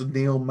loss to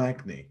Neil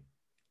Magny.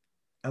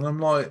 And I'm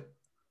like,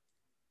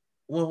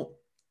 well,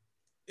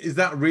 is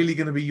that really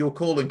going to be your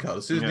calling card?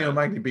 As soon as Neil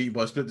Magny beat you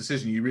by split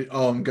decision,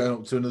 I'm going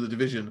up to another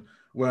division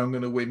where I'm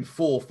going to win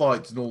 4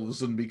 fights and all of a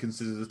sudden be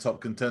considered a top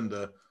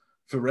contender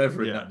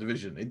forever in that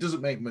division. It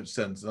doesn't make much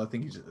sense. And I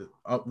think he's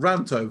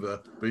rant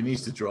over, but he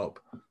needs to drop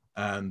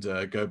and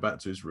go back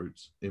to his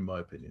roots, in my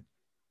opinion.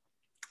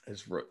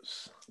 His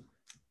roots.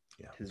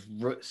 Yeah. His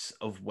roots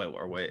of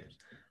welterweight.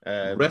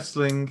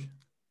 Wrestling,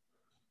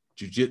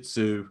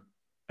 jiu-jitsu,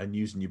 and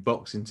using your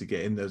boxing to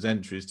get in those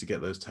entries to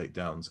get those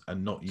takedowns,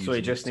 and not using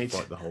it to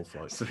fight the whole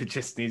fight. So he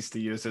just needs to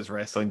use his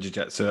wrestling,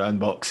 jiu-jitsu, and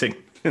boxing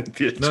in the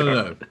future.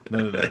 No.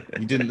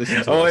 You didn't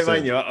listen to what I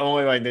said.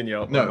 Only winding you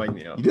up. No, you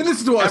didn't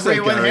listen to what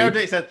Everyone I said, heard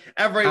what you said.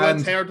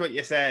 Everyone's heard what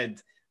you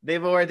said.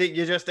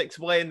 You just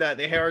explained that.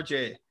 They heard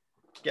you.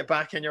 Get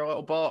back in your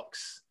little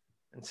box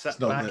and sit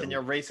back in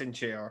your racing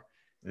chair.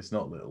 It's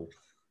not little.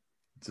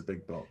 It's a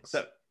big box.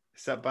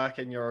 Sit back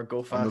in your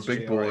go fast. I'm a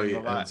big boy,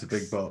 and it's a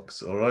big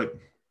box. All right.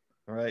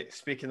 All right.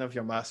 Speaking of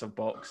your massive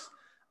box,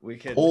 we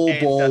can all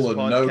end ball this and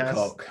podcast. no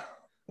cock.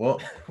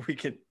 What? We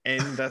can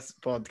end this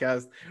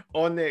podcast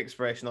on the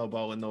expression all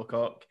ball and no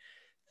cock.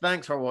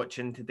 Thanks for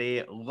watching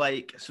today.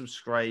 Like,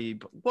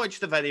 subscribe, watch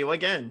the video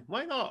again.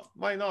 Why not?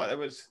 It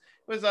was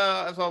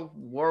a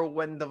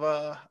whirlwind of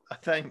a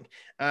thing.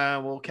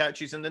 We'll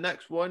catch you in the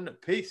next one.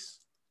 Peace.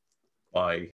 Bye.